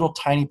this little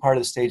tiny part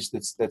of the stage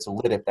that's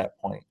lit at that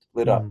point,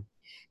 lit up. Hmm.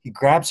 He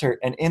grabs her,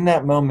 and in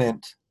that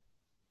moment,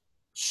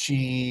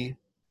 she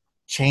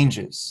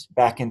changes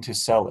back into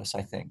Celis,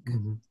 I think.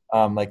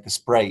 Hmm. Like the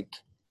sprite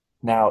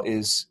now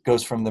is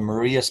goes from the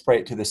Maria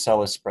sprite to the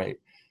Celis sprite,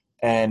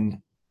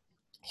 and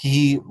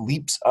he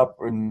leaps up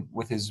and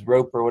with his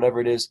rope or whatever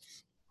it is,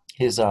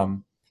 his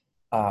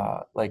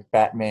like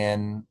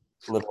Batman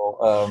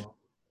little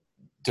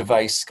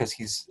device because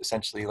he's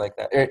essentially like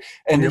that,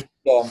 and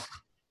Yep.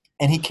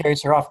 and he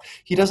carries her off.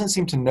 He doesn't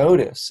seem to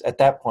notice at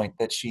that point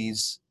that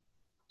she's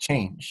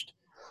changed.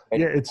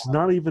 Yeah, Right? it's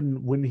not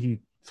even when he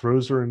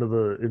throws her into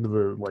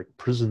the like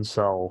prison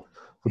cell,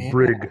 the Yeah.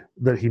 brig,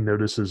 that he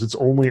notices. It's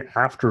only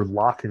after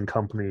Locke and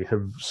company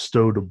have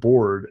stowed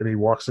aboard, and he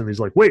walks in. He's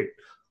like, "Wait,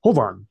 hold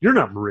on, you're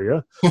not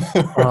Maria."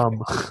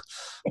 Um,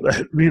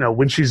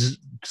 when she's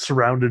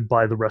surrounded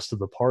by the rest of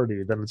the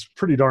party, then it's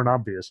pretty darn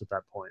obvious at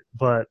that point.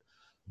 But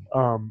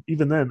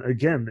even then,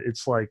 again,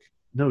 it's like,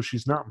 no,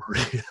 she's not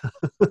Maria.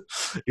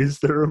 Is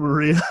there a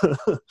Maria?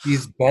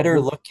 She's better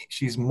looking.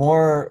 She's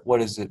more.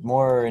 What is it?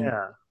 More and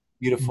Yeah,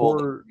 beautiful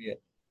than more. Maria.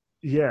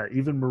 Yeah,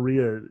 even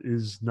Maria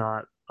is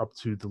not up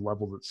to the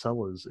level that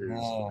Sellers is,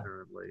 No,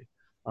 apparently.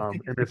 I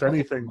think And if because of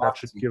anything, that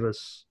should Moxie. give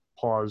us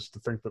pause to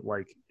think that,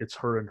 like, it's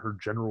her in her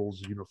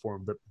general's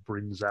uniform that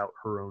brings out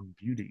her own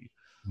beauty,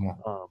 Yeah,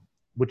 um,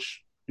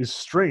 which is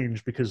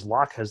strange because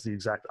Locke has the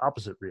exact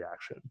opposite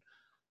reaction.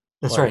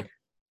 that's Like, right.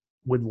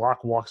 when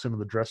Locke walks into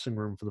the dressing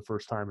room for the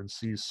first time and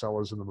sees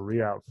Sellers in the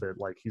Maria outfit,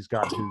 like, he's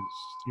got his,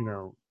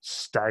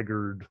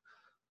 staggered,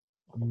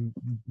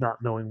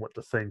 not knowing what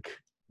to think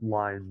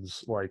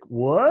lines, like,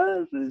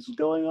 what is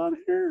going on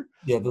here?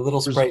 Yeah, the little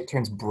Whereas, sprite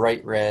turns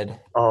bright red.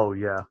 oh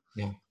yeah,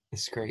 Yeah.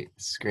 It's great.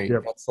 It's great.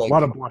 Yep. That's A lot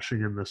like, of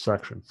blushing in this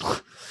section.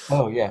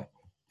 oh yeah.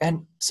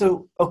 And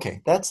so,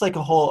 okay, that's like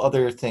a whole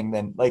other thing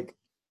then. Like,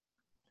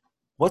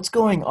 what's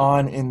going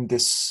on in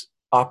this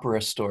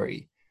opera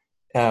story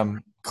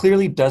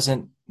clearly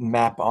doesn't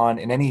map on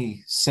in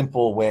any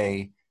simple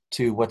way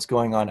to what's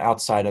going on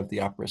outside of the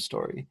opera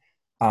story.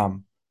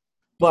 Um,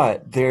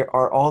 but there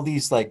are all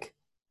these like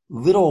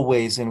little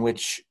ways in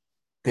which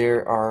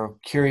there are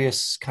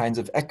curious kinds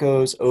of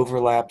echoes,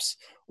 overlaps,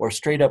 or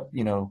straight up,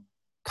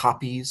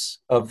 copies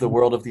of the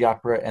world of the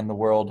opera and the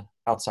world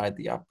outside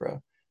the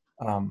opera.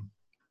 Um,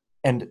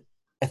 and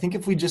I think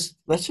if we just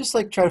let's just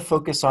like try to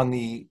focus on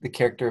the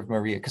character of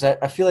Maria because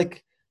I feel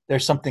like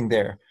there's something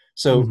there.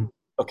 So Mhm.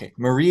 okay,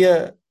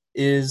 Maria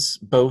is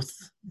both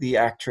the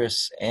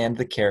actress and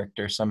the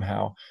character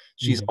somehow.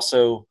 She's Mhm.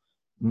 also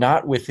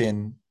not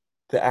within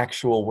the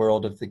actual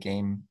world of the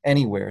game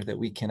anywhere that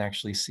we can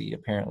actually see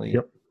apparently.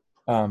 Yep.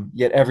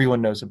 Yet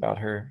everyone knows about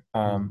her.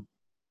 Mhm.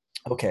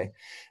 Okay,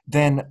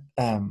 then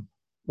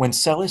when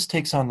Celis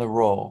takes on the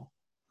role,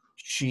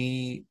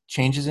 she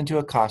changes into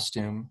a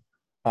costume,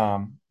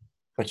 um,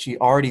 but she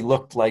already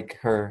looked like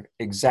her,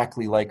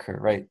 exactly like her,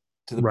 right?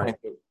 To the Right. point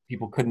that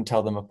people couldn't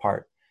tell them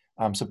apart.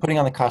 So putting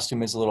on the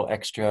costume is a little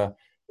extra.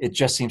 It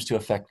just seems to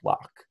affect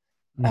Locke.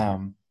 Mhm.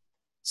 Um,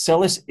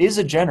 Celis is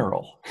a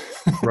general.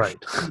 Right.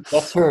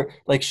 That's her.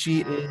 Like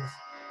she is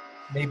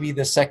maybe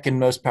the second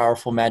most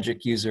powerful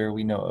magic user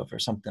we know of, or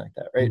something like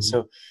that, right?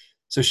 Mhm.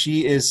 So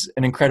she is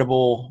an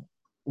incredible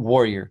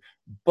warrior,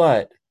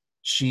 but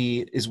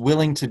she is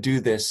willing to do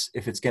this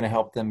if it's going to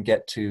help them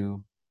get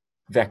to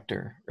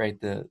Vector, right?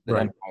 The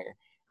Right.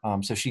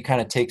 Empire. So she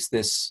kind of takes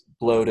this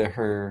blow to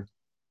her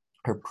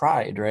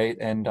pride, right?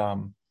 And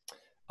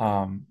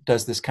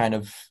does this kind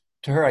of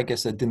to her, I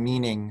guess, a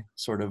demeaning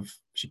sort of.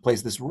 She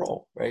plays this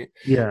role, right?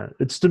 Yeah,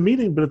 it's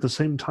demeaning, but at the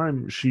same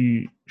time,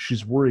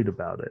 she's worried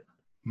about it.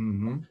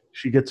 Mm-hmm.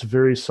 She gets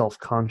very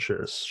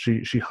self-conscious.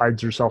 She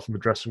hides herself in the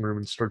dressing room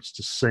and starts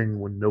to sing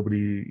when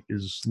nobody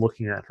is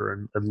looking at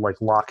her, and like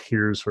Locke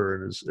hears her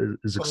and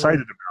is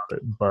excited Oh, about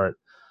it,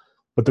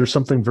 but there's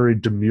something very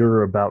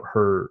demure about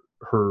her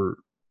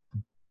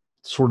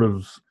sort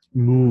of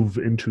move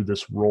into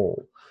this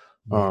role.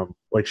 yeah.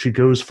 Like she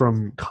goes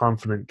from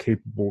confident,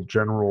 capable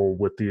general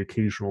with the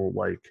occasional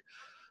like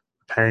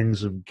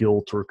pangs of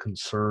guilt or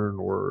concern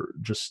or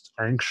just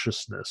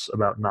anxiousness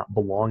about not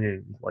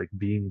belonging, like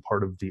being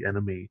part of the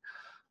enemy,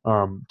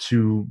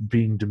 to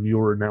being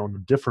demure now in a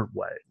different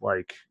way,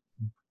 like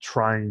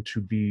trying to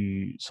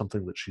be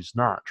something that she's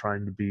not,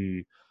 trying to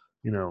be,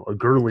 a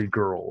girly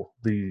girl,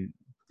 the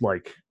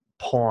like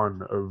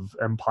pawn of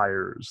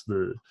empires,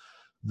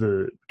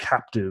 the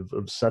captive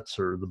of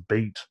Setzer, the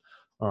bait,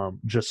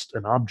 just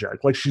an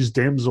object. Like she's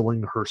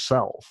damseling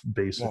herself,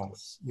 basically.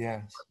 Yes.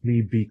 Yes.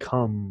 Me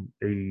become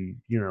a,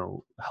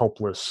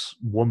 helpless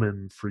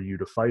woman for you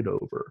to fight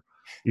over,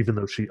 even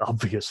though she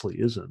obviously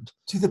isn't.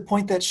 To the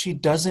point that she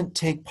doesn't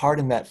take part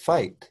in that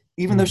fight,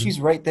 even though Hmm. she's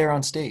right there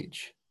on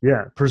stage. Yeah, Fight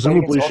against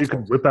presumably she could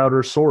Ultros whip out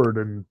her sword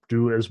and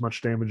do as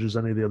much damage as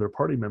any of the other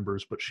party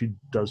members, but she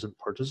doesn't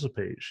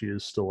participate. She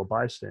is still a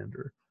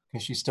bystander.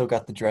 because she's still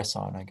got the dress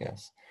on, I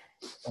guess.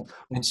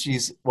 And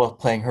she's, well,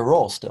 playing her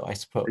role still, I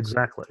suppose.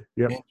 Exactly.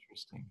 Yep.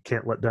 Interesting.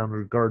 Can't let down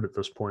her guard at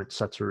this point.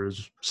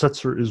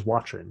 Setzer is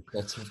watching.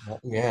 That's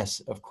yes,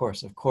 of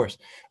course, of course.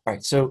 All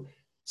right, so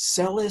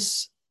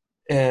Celis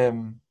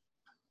um,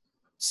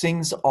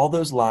 sings all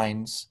those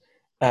lines.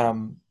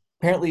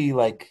 Apparently,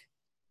 like,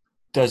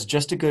 does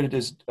just as good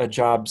as a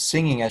job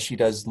singing as she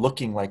does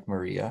looking like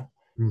Maria,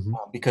 Hmm.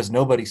 because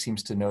nobody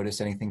seems to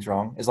notice anything's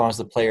wrong as long as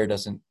the player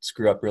doesn't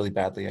screw up really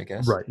badly, I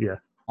guess. Right. Yeah.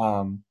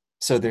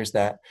 So there's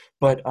that.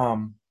 But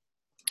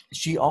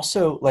she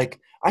also like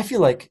I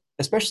feel like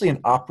especially in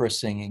opera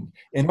singing,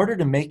 in order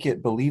to make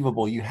it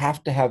believable, you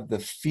have to have the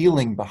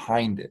feeling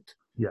behind it,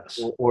 Yes.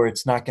 or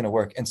it's not going to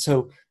work. And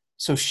so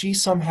she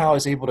somehow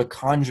is able to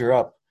conjure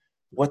up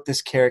what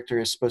this character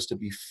is supposed to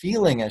be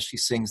feeling as she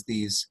sings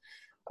these,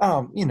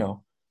 you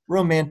know,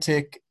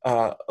 romantic,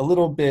 a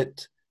little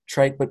bit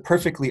trite but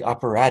perfectly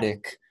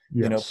operatic,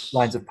 lines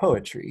Yes. of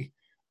poetry,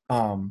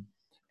 um,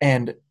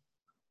 and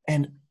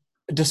and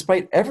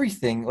despite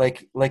everything,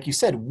 like you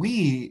said,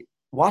 we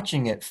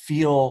watching it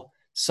feel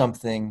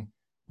something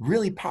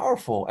really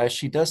powerful as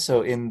she does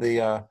so in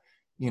the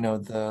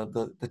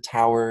the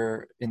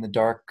tower in the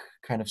dark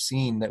kind of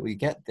scene that we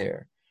get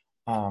there.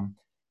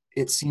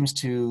 It seems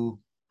to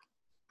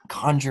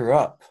conjure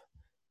up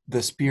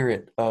the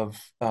spirit of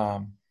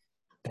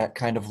that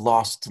kind of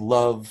lost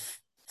love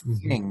Hmm.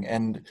 thing,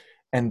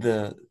 and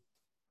the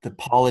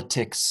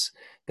politics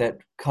that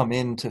come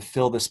in to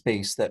fill the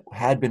space that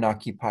had been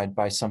occupied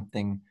by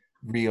something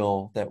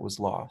real that was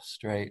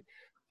lost, right?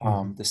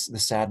 Hmm. The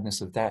sadness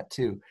of that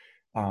too,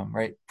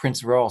 right?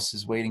 Prince Ross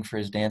is waiting for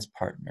his dance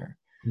partner.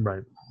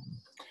 Right.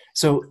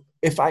 So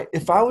if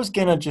I was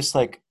gonna just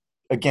like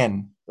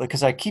again,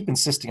 because I keep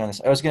insisting on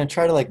this, I was gonna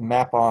try to like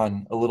map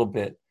on a little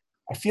bit.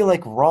 I feel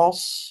like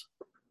Ross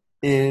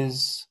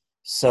is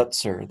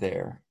Sutzer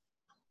there,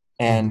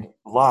 Hmm. and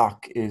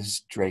Locke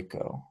is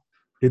Draco.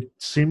 it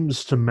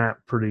seems to map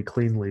pretty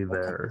cleanly Okay.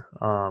 there.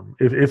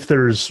 If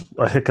there's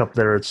a hiccup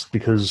there, it's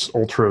because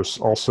Ultros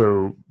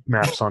also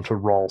maps onto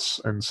Ralse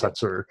and Yeah.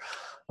 Setzer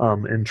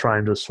in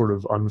trying to sort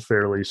of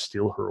unfairly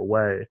steal her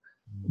away.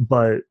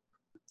 But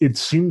it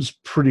seems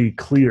pretty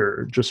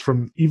clear just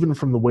from even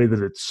from the way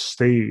that it's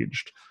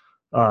staged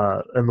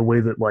and the way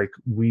that like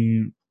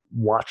we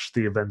watch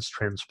the events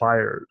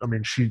transpire. I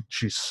mean, she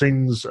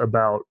sings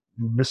about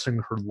missing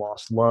her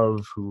lost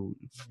love, who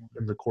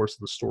in the course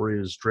of the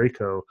story is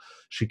Draco.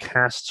 She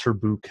casts her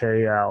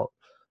bouquet out,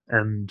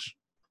 and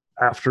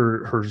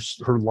after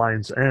her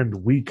lines end,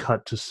 we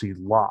cut to see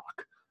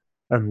Locke,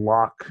 and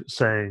Locke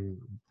saying,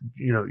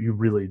 you know, you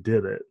really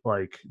did it.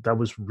 Like that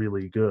was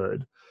really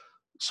good.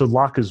 So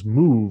Locke is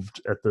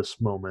moved at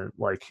this moment.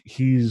 Like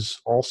he's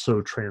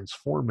also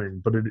transforming,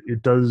 but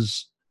it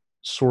does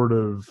sort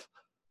of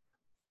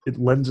it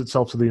lends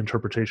itself to the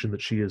interpretation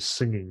that she is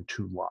singing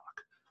to Locke.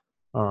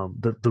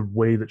 That the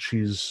way that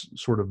she's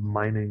sort of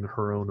mining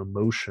her own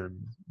emotion,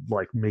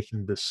 like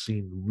making this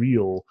scene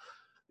real,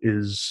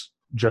 is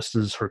just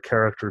as her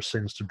character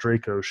sings to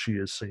Draco, she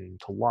is singing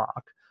to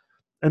Locke.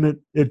 And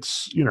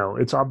it's you know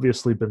it's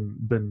obviously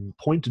been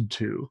pointed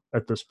to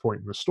at this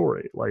point in the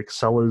story. Like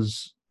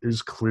Sellers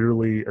is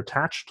clearly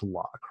attached to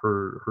Locke,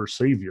 her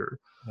savior,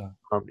 Yeah.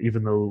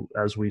 even though,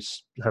 as we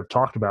have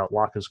talked about,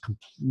 Locke is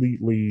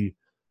completely,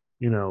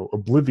 you know,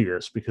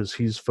 oblivious because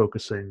he's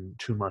focusing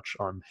too much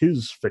on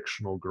his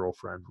fictional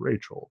girlfriend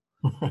Rachel.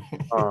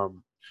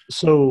 Um,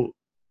 so,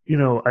 you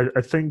know,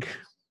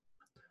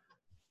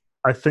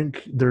 I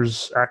think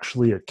there's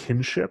actually a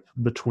kinship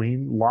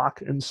between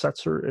Locke and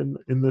Setzer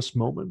in this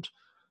moment,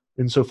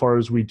 insofar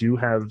as we do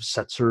have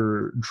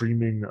Setzer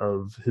dreaming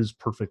of his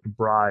perfect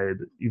bride,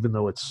 even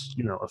though it's,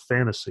 you know, a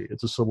fantasy.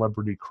 It's a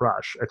celebrity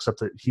crush, except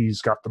that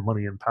he's got the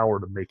money and power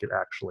to make it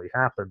actually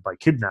happen by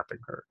kidnapping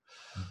her.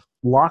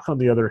 Locke, on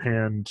the other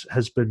hand,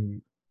 has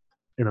been,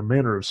 in a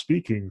manner of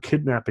speaking,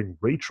 kidnapping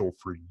Rachel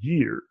for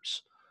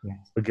years Yeah.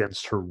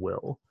 against her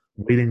will,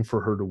 waiting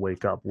for her to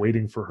wake up,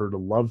 waiting for her to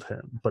love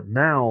him. But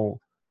now,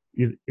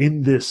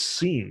 in this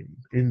scene,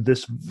 in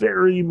this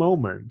very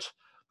moment,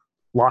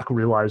 Locke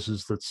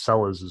realizes that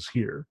Sellers is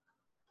here.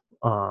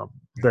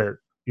 That,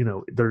 you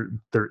know,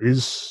 there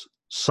is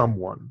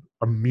someone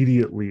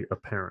immediately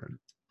apparent,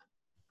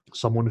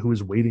 someone who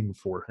is waiting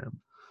for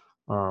him.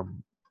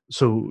 Um,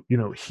 so, you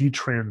know, he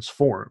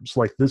transforms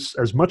like this.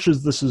 As much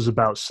as this is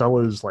about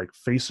Sellers like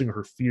facing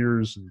her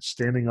fears and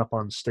standing up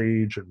on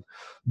stage and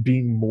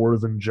being more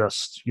than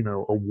just, you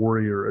know, a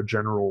warrior, a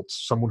general,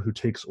 someone who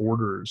takes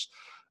orders.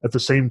 At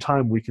the same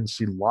time, we can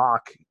see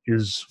Locke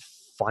is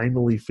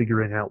finally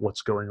figuring out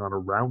what's going on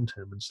around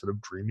him instead of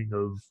dreaming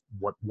of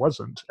what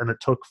wasn't. And it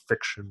took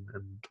fiction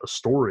and a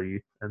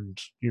story and,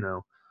 you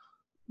know,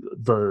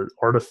 the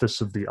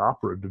artifice of the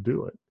opera to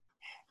do it.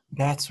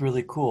 That's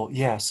really cool.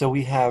 Yeah. So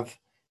we have,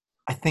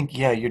 I think,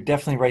 yeah, you're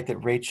definitely right that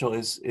Rachel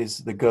is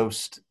the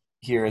ghost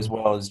here as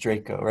well as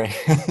Draco, right?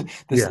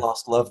 This Yeah.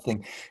 lost love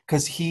thing.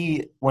 Because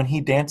when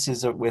he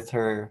dances with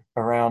her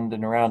around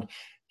and around,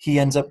 he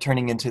ends up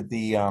turning into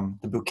the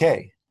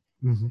bouquet.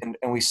 Hmm.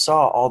 And we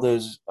saw all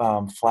those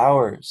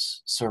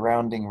flowers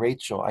surrounding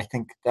Rachel. I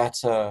think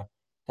that's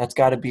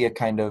got to be a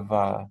kind of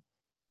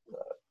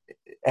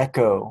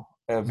echo,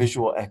 a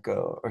visual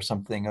echo or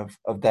something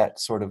of that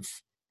sort of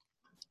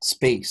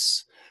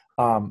space.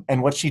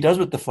 And what she does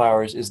with the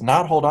flowers is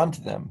not hold on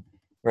to them,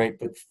 right?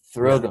 But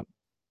throw Yeah. them.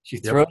 She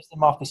Yep. throws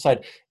them off the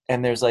side,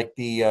 and there's like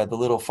the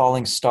little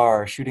falling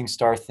star, shooting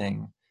star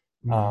thing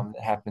Hmm.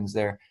 that happens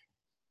there.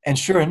 And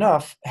sure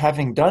enough,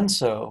 having done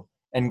so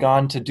and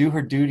gone to do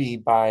her duty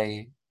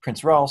by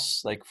Prince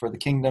Ralse, like for the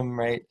kingdom,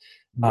 right?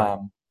 Right.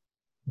 Um,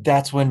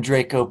 that's when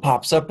Draco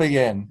pops up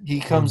again. He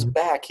comes Hmm.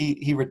 back.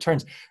 He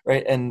returns,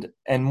 right?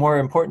 And more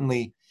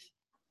importantly,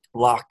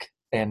 Locke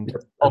and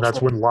Yep. And that's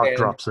Ultron when Locke and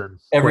drops in. Like,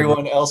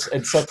 everyone else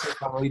and Setzer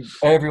finally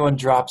everyone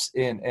drops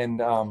in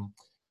and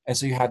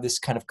so you have this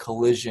kind of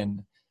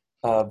collision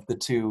of the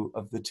two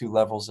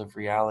levels of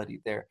reality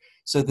there.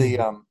 So the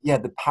mhm. yeah,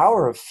 the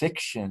power of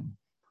fiction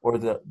or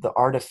the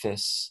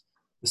artifice,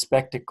 the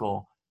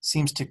spectacle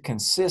seems to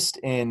consist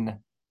in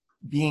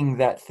being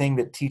that thing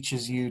that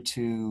teaches you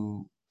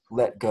to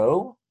let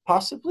go,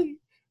 possibly,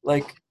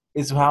 like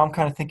is how I'm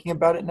kind of thinking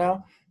about it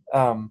now.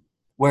 um,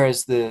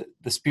 Whereas the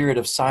spirit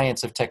of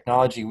science, of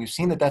technology, we've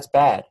seen that that's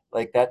bad,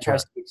 like that Yeah.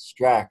 tries to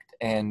extract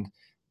and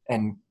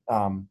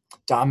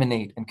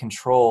dominate and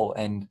control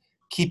and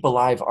keep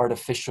alive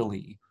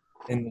artificially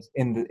in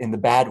the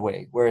bad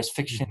way, whereas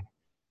fiction Mhm.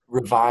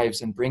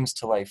 revives and brings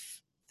to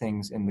life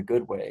things in the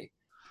good way.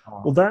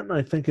 Well, um, that, and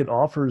I think it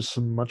offers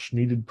some much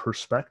needed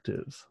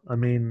perspective. I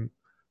mean,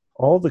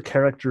 all the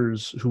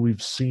characters who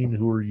we've seen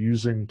who are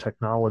using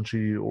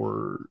technology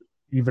or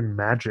even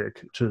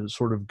magic to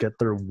sort of get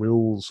their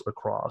wills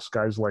across,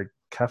 guys like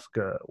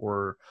Kefka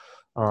or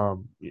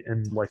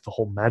and like the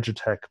whole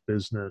Magitech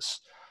business,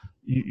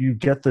 you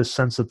get this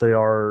sense that they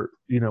are,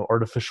 you know,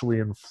 artificially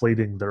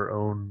inflating their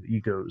own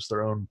egos,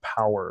 their own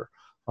power.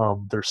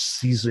 They're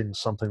seizing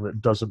something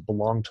that doesn't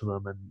belong to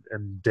them,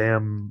 and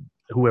damn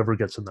whoever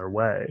gets in their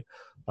way.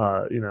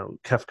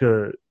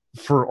 Kefka,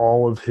 for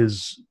all of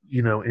his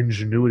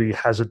ingenuity,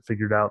 hasn't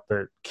figured out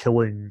that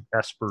killing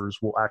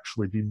espers will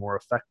actually be more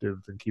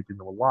effective than keeping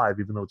them alive,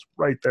 even though it's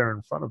right there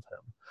in front of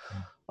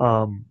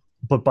him.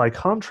 But by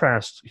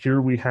contrast,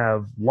 here we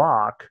have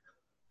Locke,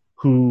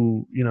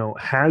 who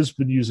has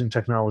been using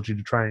technology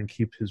to try and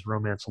keep his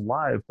romance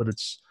alive, but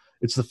it's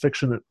the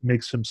fiction that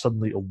makes him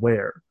suddenly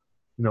aware.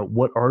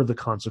 What are the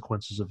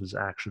consequences of his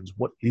actions?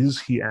 What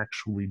is he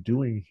actually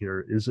doing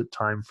here? Is it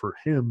time for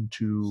him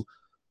to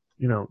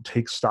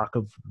take stock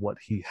of what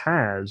he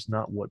has,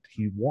 not what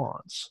he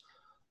wants?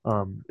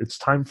 It's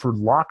time for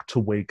Locke to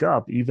wake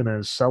up, even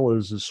as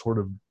Sellers is sort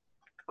of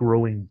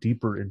growing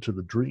deeper into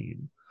the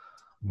dream.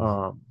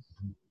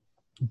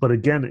 But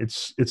again,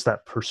 it's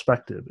that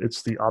perspective.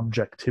 It's the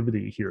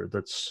objectivity here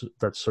that's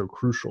so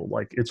crucial.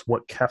 Like, it's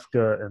what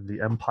Kefka and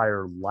the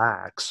Empire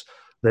lacks.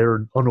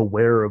 They're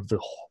unaware of the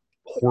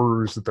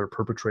horrors that they're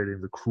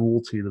perpetrating, the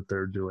cruelty that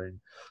they're doing.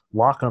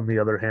 Locke, on the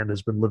other hand,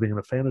 has been living in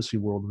a fantasy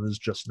world and is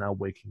just now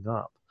waking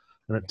up.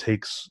 And it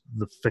takes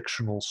the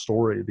fictional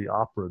story, the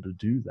opera, to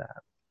do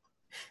that.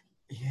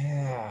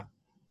 Yeah.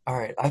 All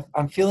right.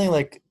 I'm feeling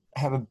like I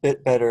have a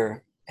bit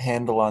better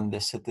handle on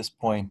this at this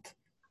point.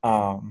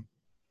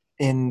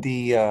 In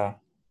the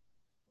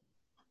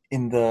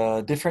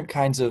different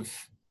kinds of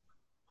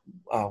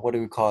what do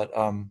we call it?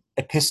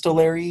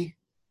 Epistolary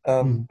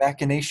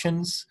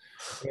machinations.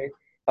 Right?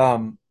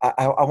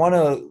 I want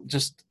to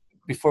just,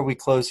 before we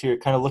close here,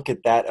 kind of look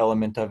at that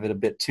element of it a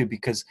bit too,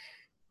 because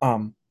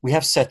we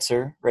have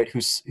Setzer, right,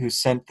 who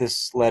sent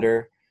this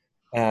letter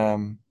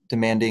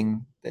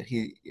demanding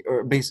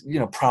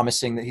that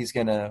promising that he's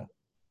going to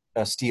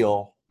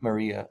steal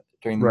Maria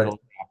during the middle of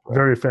the opera.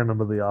 Very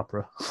Phantom of the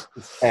Opera.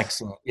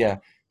 Excellent. Yeah.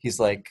 He's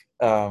like,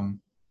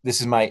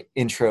 this is my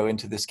intro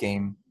into this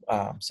game.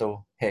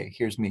 So, hey,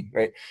 here's me,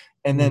 right?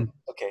 And then,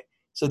 okay.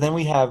 So then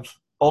we have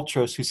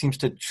Ultros, who seems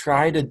to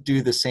try to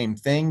do the same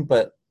thing,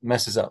 but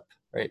messes up,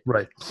 right?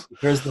 Right.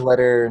 Here's the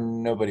letter,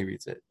 nobody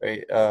reads it,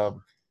 right?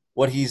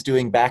 What he's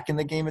doing back in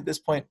the game at this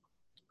point,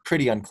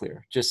 pretty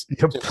unclear. Just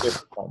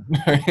fun,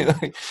 right?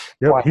 Like,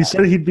 yep. He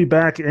said he'd be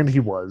back, and he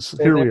was.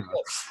 Here we are.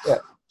 Yeah.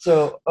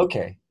 So,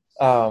 okay.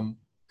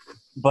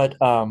 But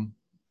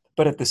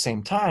at the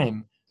same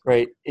time,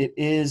 right, it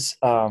is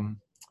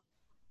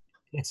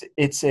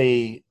it's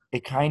a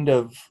kind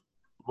of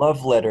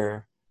love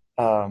letter.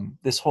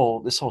 This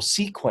whole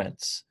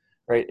sequence,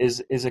 right,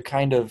 is a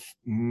kind of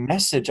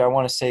message. I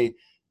want to say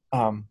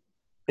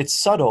it's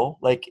subtle,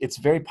 like it's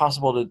very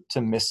possible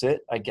to miss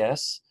it, I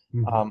guess,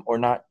 or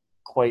not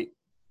quite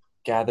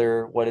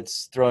gather what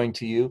it's throwing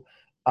to you,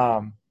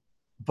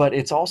 but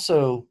it's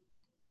also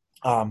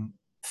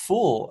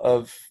full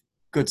of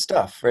good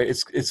stuff, right?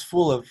 It's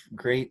full of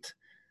great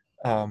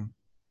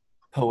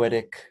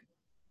poetic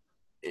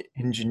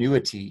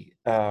ingenuity,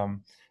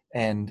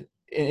 and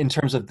in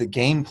terms of the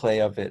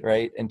gameplay of it,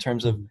 right? In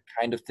terms of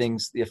kind of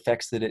things, the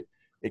effects that it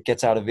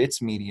gets out of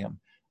its medium,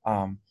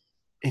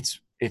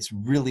 it's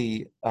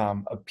really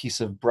a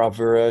piece of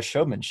bravura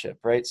showmanship,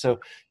 right?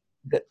 So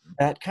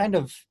that kind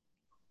of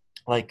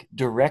like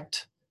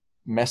direct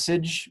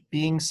message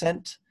being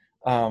sent,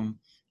 I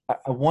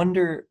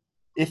wonder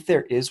if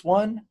there is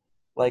one.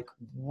 Like,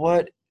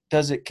 what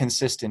does it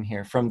consist in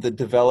here, from the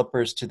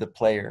developers to the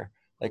player?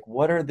 Like,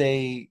 what are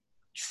they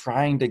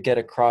trying to get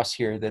across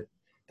here that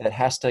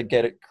has to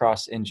get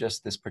across in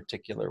just this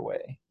particular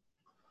way?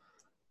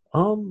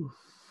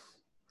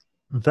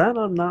 That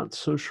I'm not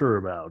so sure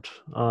about.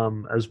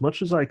 As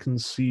much as I can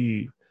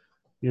see,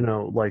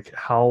 like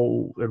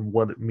how and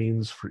what it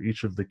means for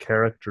each of the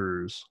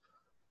characters,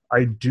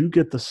 I do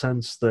get the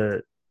sense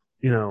that,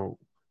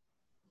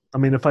 I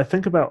mean, if I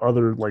think about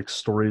other like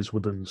stories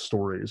within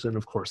stories, and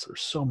of course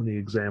there's so many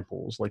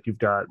examples, like you've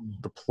got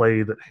the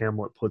play that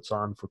Hamlet puts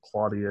on for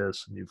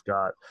Claudius, and you've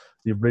got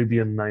the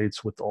Arabian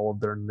Nights with all of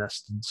their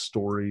nested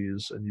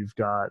stories, and you've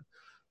got,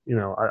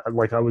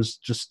 I was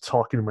just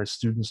talking to my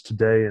students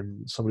today,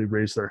 and somebody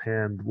raised their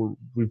hand.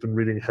 We've been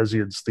reading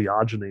Hesiod's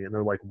Theogony, and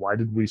they're like, why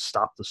did we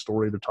stop the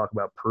story to talk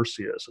about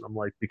Perseus? And I'm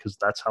like, because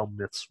that's how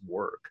myths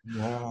work.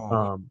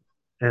 Wow.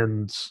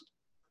 And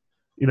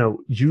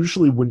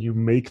usually when you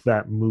make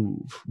that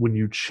move, when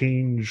you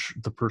change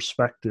the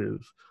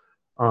perspective,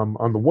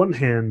 on the one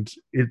hand,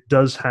 it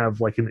does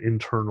have like an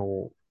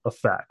internal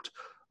effect.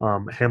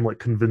 Hamlet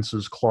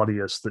convinces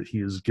Claudius that he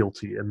is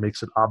guilty and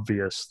makes it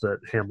obvious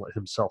that Hamlet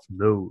himself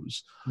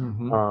knows.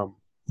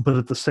 But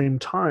at the same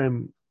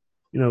time,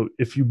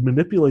 if you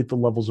manipulate the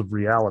levels of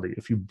reality,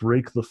 if you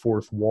break the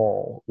fourth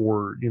wall,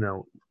 or,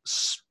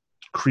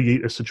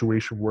 create a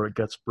situation where it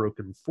gets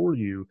broken for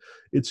you,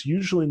 it's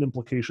usually an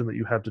implication that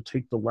you have to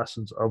take the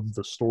lessons of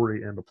the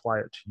story and apply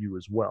it to you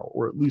as well,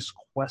 or at least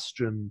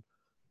question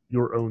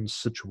your own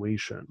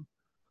situation.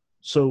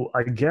 So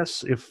I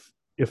guess if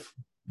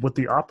what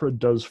the opera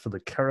does for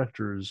the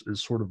characters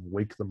is sort of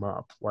wake them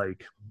up,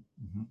 like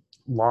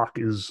Locke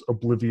is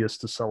oblivious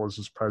to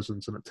Sellers'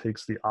 presence, and it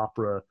takes the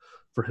opera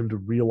for him to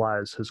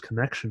realize his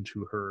connection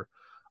to her,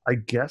 I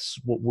guess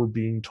what we're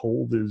being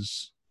told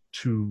is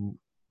to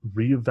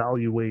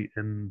reevaluate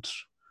and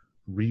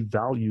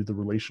revalue the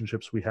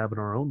relationships we have in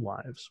our own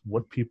lives.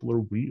 What people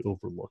are we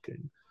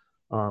overlooking?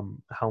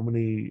 How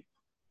many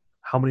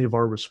of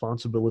our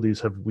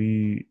responsibilities have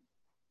we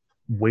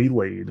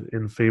waylaid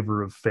in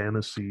favor of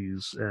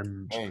fantasies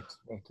and Right,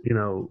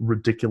 right.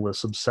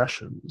 ridiculous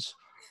obsessions?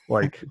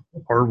 Like,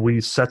 are we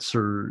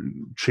Setzer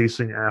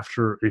chasing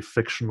after a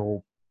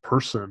fictional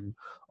person?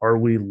 Are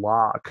we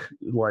Locke,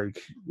 like,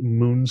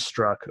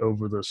 moonstruck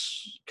over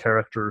this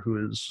character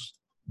who is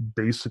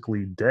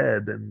basically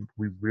dead and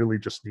we really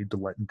just need to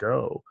let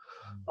go?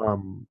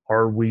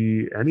 Are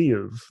we any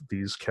of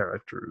these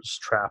characters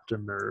trapped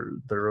in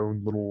their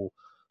own little,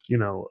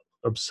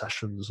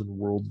 obsessions and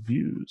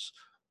worldviews?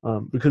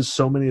 Because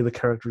so many of the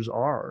characters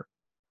are,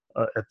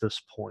 at this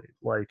point.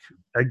 Like,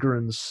 Edgar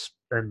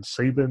and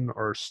Sabin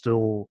are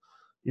still,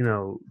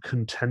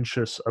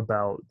 contentious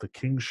about the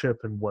kingship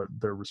and what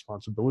their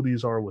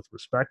responsibilities are with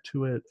respect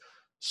to it.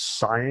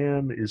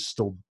 Cyan is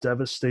still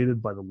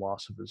devastated by the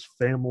loss of his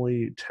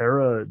family.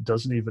 Tara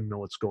doesn't even know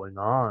what's going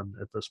on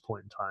at this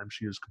point in time.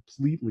 She is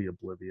completely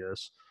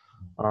oblivious.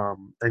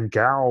 And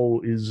Gao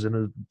is in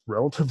a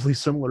relatively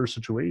similar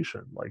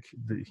situation. Like,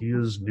 he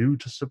is new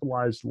to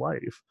civilized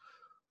life.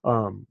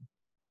 Um,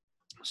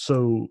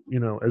 so,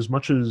 as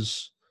much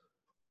as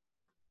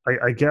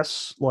I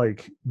guess,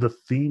 like, the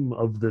theme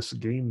of this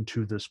game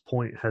to this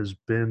point has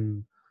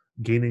been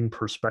gaining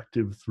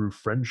perspective through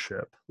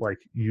friendship, like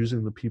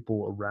using the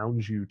people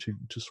around you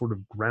to sort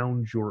of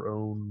ground your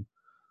own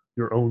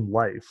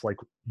life. Like,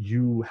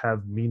 you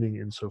have meaning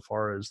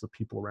insofar as the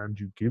people around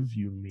you give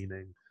you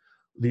meaning.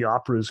 The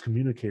opera is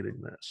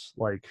communicating this.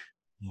 Like,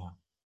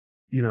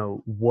 Yeah.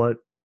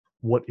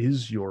 What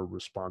is your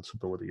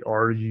responsibility?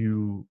 Are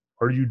you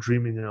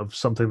dreaming of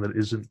something that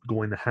isn't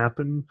going to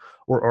happen,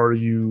 or are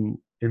you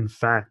in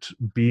fact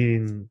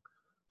being,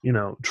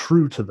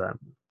 true to them?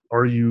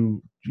 Are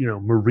you,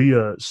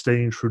 Maria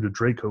staying true to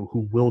Draco,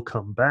 who will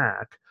come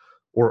back,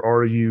 or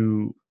are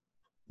you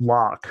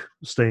Locke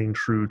staying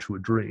true to a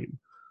dream,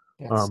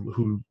 That's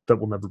who that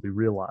will never be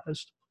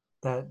realized?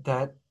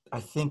 that I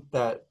think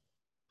that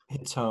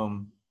hits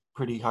home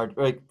pretty hard,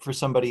 like for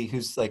somebody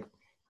who's like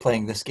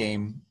playing this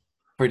game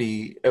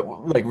pretty,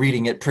 like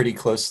reading it pretty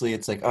closely.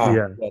 It's like, oh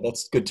Yeah, yeah,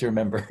 that's good to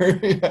remember.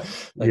 Yeah.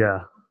 Like, yeah.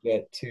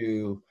 get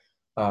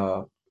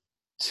uh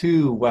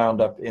too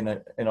wound up in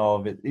all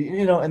of it,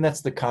 and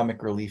that's the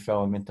comic relief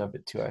element of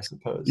it too, I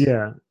suppose.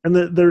 Yeah, and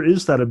there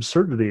is that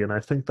absurdity, and I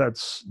think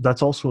that's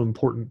also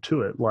important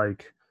to it.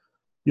 Like,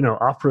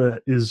 opera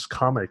is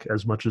comic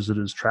as much as it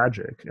is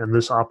tragic, and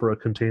this opera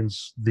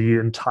contains the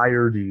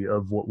entirety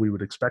of what we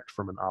would expect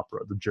from an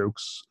opera, the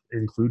jokes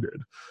included,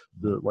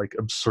 the, like,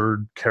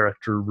 absurd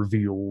character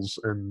reveals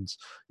and,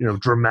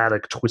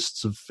 dramatic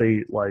twists of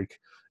fate. Like,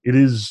 it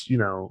is,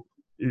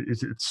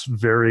 it's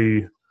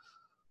very,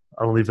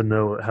 I don't even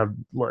know how.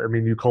 I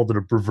mean, you called it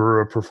a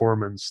bravura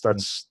performance. Yeah.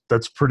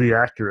 That's pretty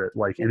accurate.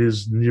 Like, it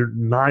is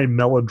nigh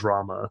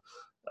melodrama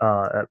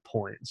at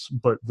points,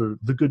 but the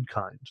good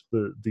kind,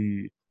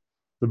 the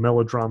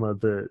melodrama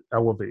that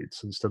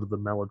elevates instead of the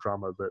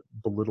melodrama that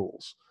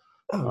belittles.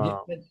 Oh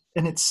yeah, Um,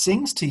 and it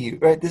sings to you,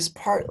 right? This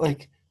part,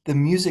 like the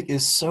music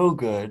is so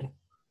good,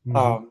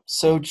 mhm.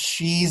 so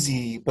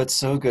cheesy but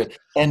so good,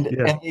 and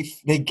Yeah. and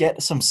they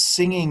get some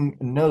singing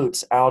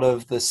notes out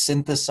of the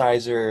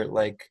synthesizer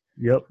like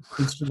Yep.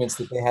 instruments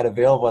that they had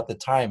available at the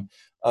time,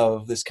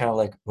 of this kind of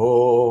like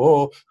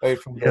oh, right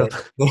from Yep.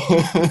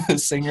 the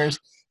singers,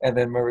 and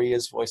then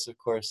Maria's voice, of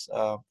course.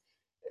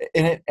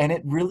 And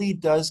it really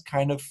does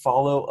kind of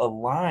follow a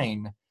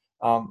line.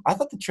 I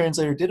thought the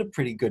translator did a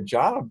pretty good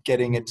job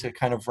getting it to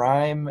kind of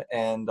rhyme,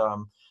 and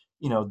And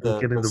the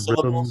getting the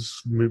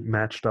syllables. rhythms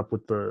matched up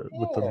with the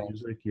Yeah,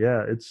 music.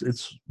 Yeah,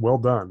 it's well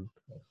done,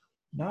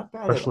 not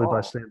bad at especially by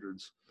all.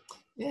 standards.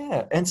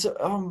 Yeah, and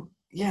so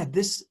yeah,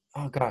 this,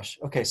 oh gosh,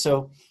 okay,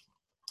 so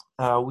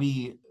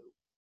we,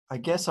 I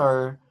guess,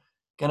 are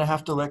gonna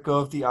have to let go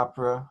of the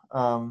opera.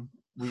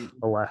 We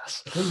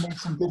Alas. I think made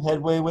some good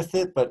headway with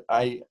it, but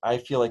I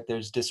feel like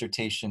there's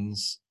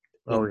dissertations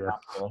in Oh the yeah.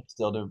 opera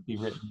still to be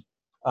written.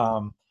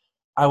 Um,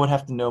 I would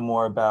have to know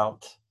more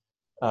about,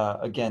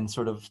 again,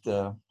 sort of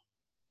the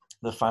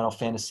Final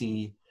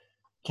Fantasy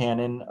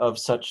canon of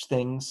such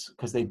things,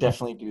 because they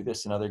definitely do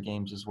this in other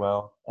games as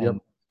well, Yep.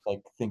 and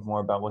like think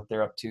more about what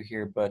they're up to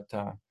here. But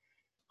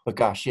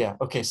gosh, yeah.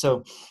 Okay,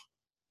 so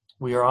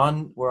we're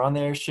on the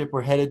airship.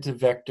 We're headed to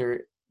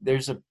Vector.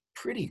 There's a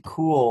pretty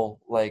cool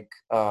like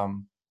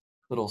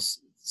little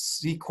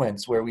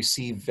sequence where we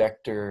see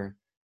Vector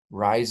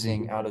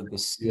rising Mhm. out of the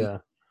sea. Yeah.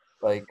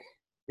 Like,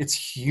 it's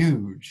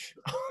huge.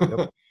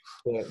 Yep.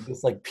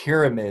 This like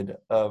pyramid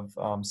of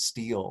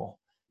steel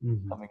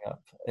Hmm. coming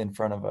up in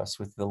front of us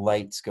with the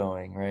lights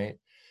going, right?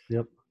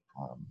 Yep.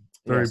 Um,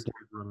 Very yes. Blade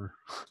Runner.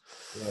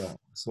 Yeah.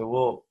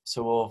 So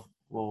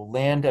we'll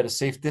land at a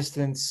safe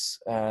distance,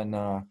 and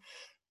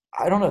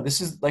I don't know.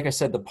 This is, like I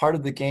said, the part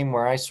of the game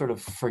where I sort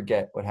of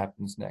forget what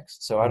happens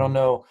next. So I don't Mhm.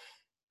 know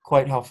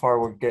quite how far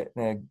we're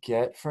gonna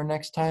get for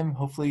next time.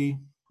 Hopefully,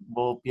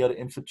 we'll be able to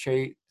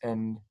infiltrate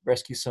and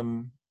rescue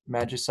some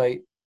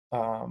magicite.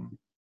 Um,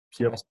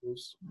 Yep.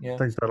 Espers. Yeah. I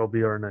think that'll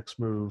be our next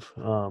move.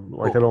 Like,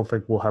 Cool. I don't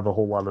think we'll have a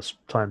whole lot of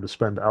time to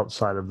spend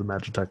outside of the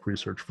Magitech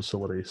research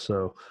facility.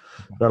 So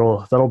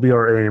that'll be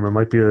our aim. It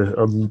might be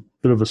a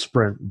bit of a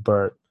sprint,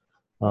 but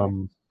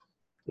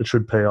it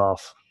should pay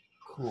off.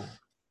 Cool.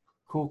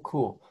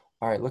 Cool.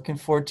 All right, looking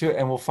forward to it.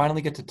 And we'll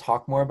finally get to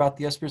talk more about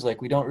the Espers.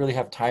 Like, we don't really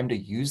have time to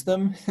use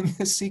them in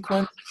this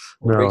sequence.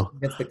 We're racing No.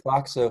 against the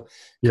clock, so can't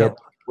Yep.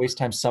 waste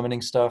time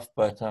summoning stuff.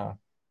 But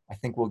I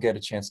think we'll get a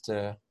chance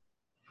to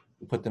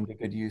put them to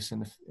good use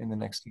in the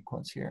next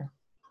sequence here.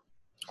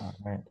 All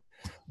right.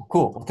 Well,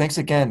 cool. Well, thanks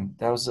again.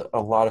 That was a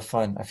lot of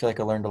fun. I feel like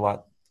I learned a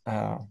lot.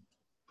 We'll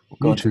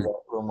go Me into too. that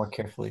a little more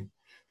carefully.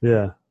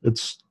 Yeah,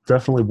 it's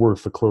definitely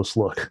worth a close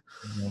look.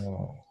 Yeah.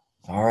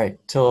 All right.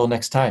 Till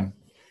next time.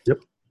 Yep.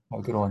 Have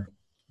a good one.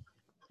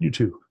 You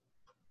too.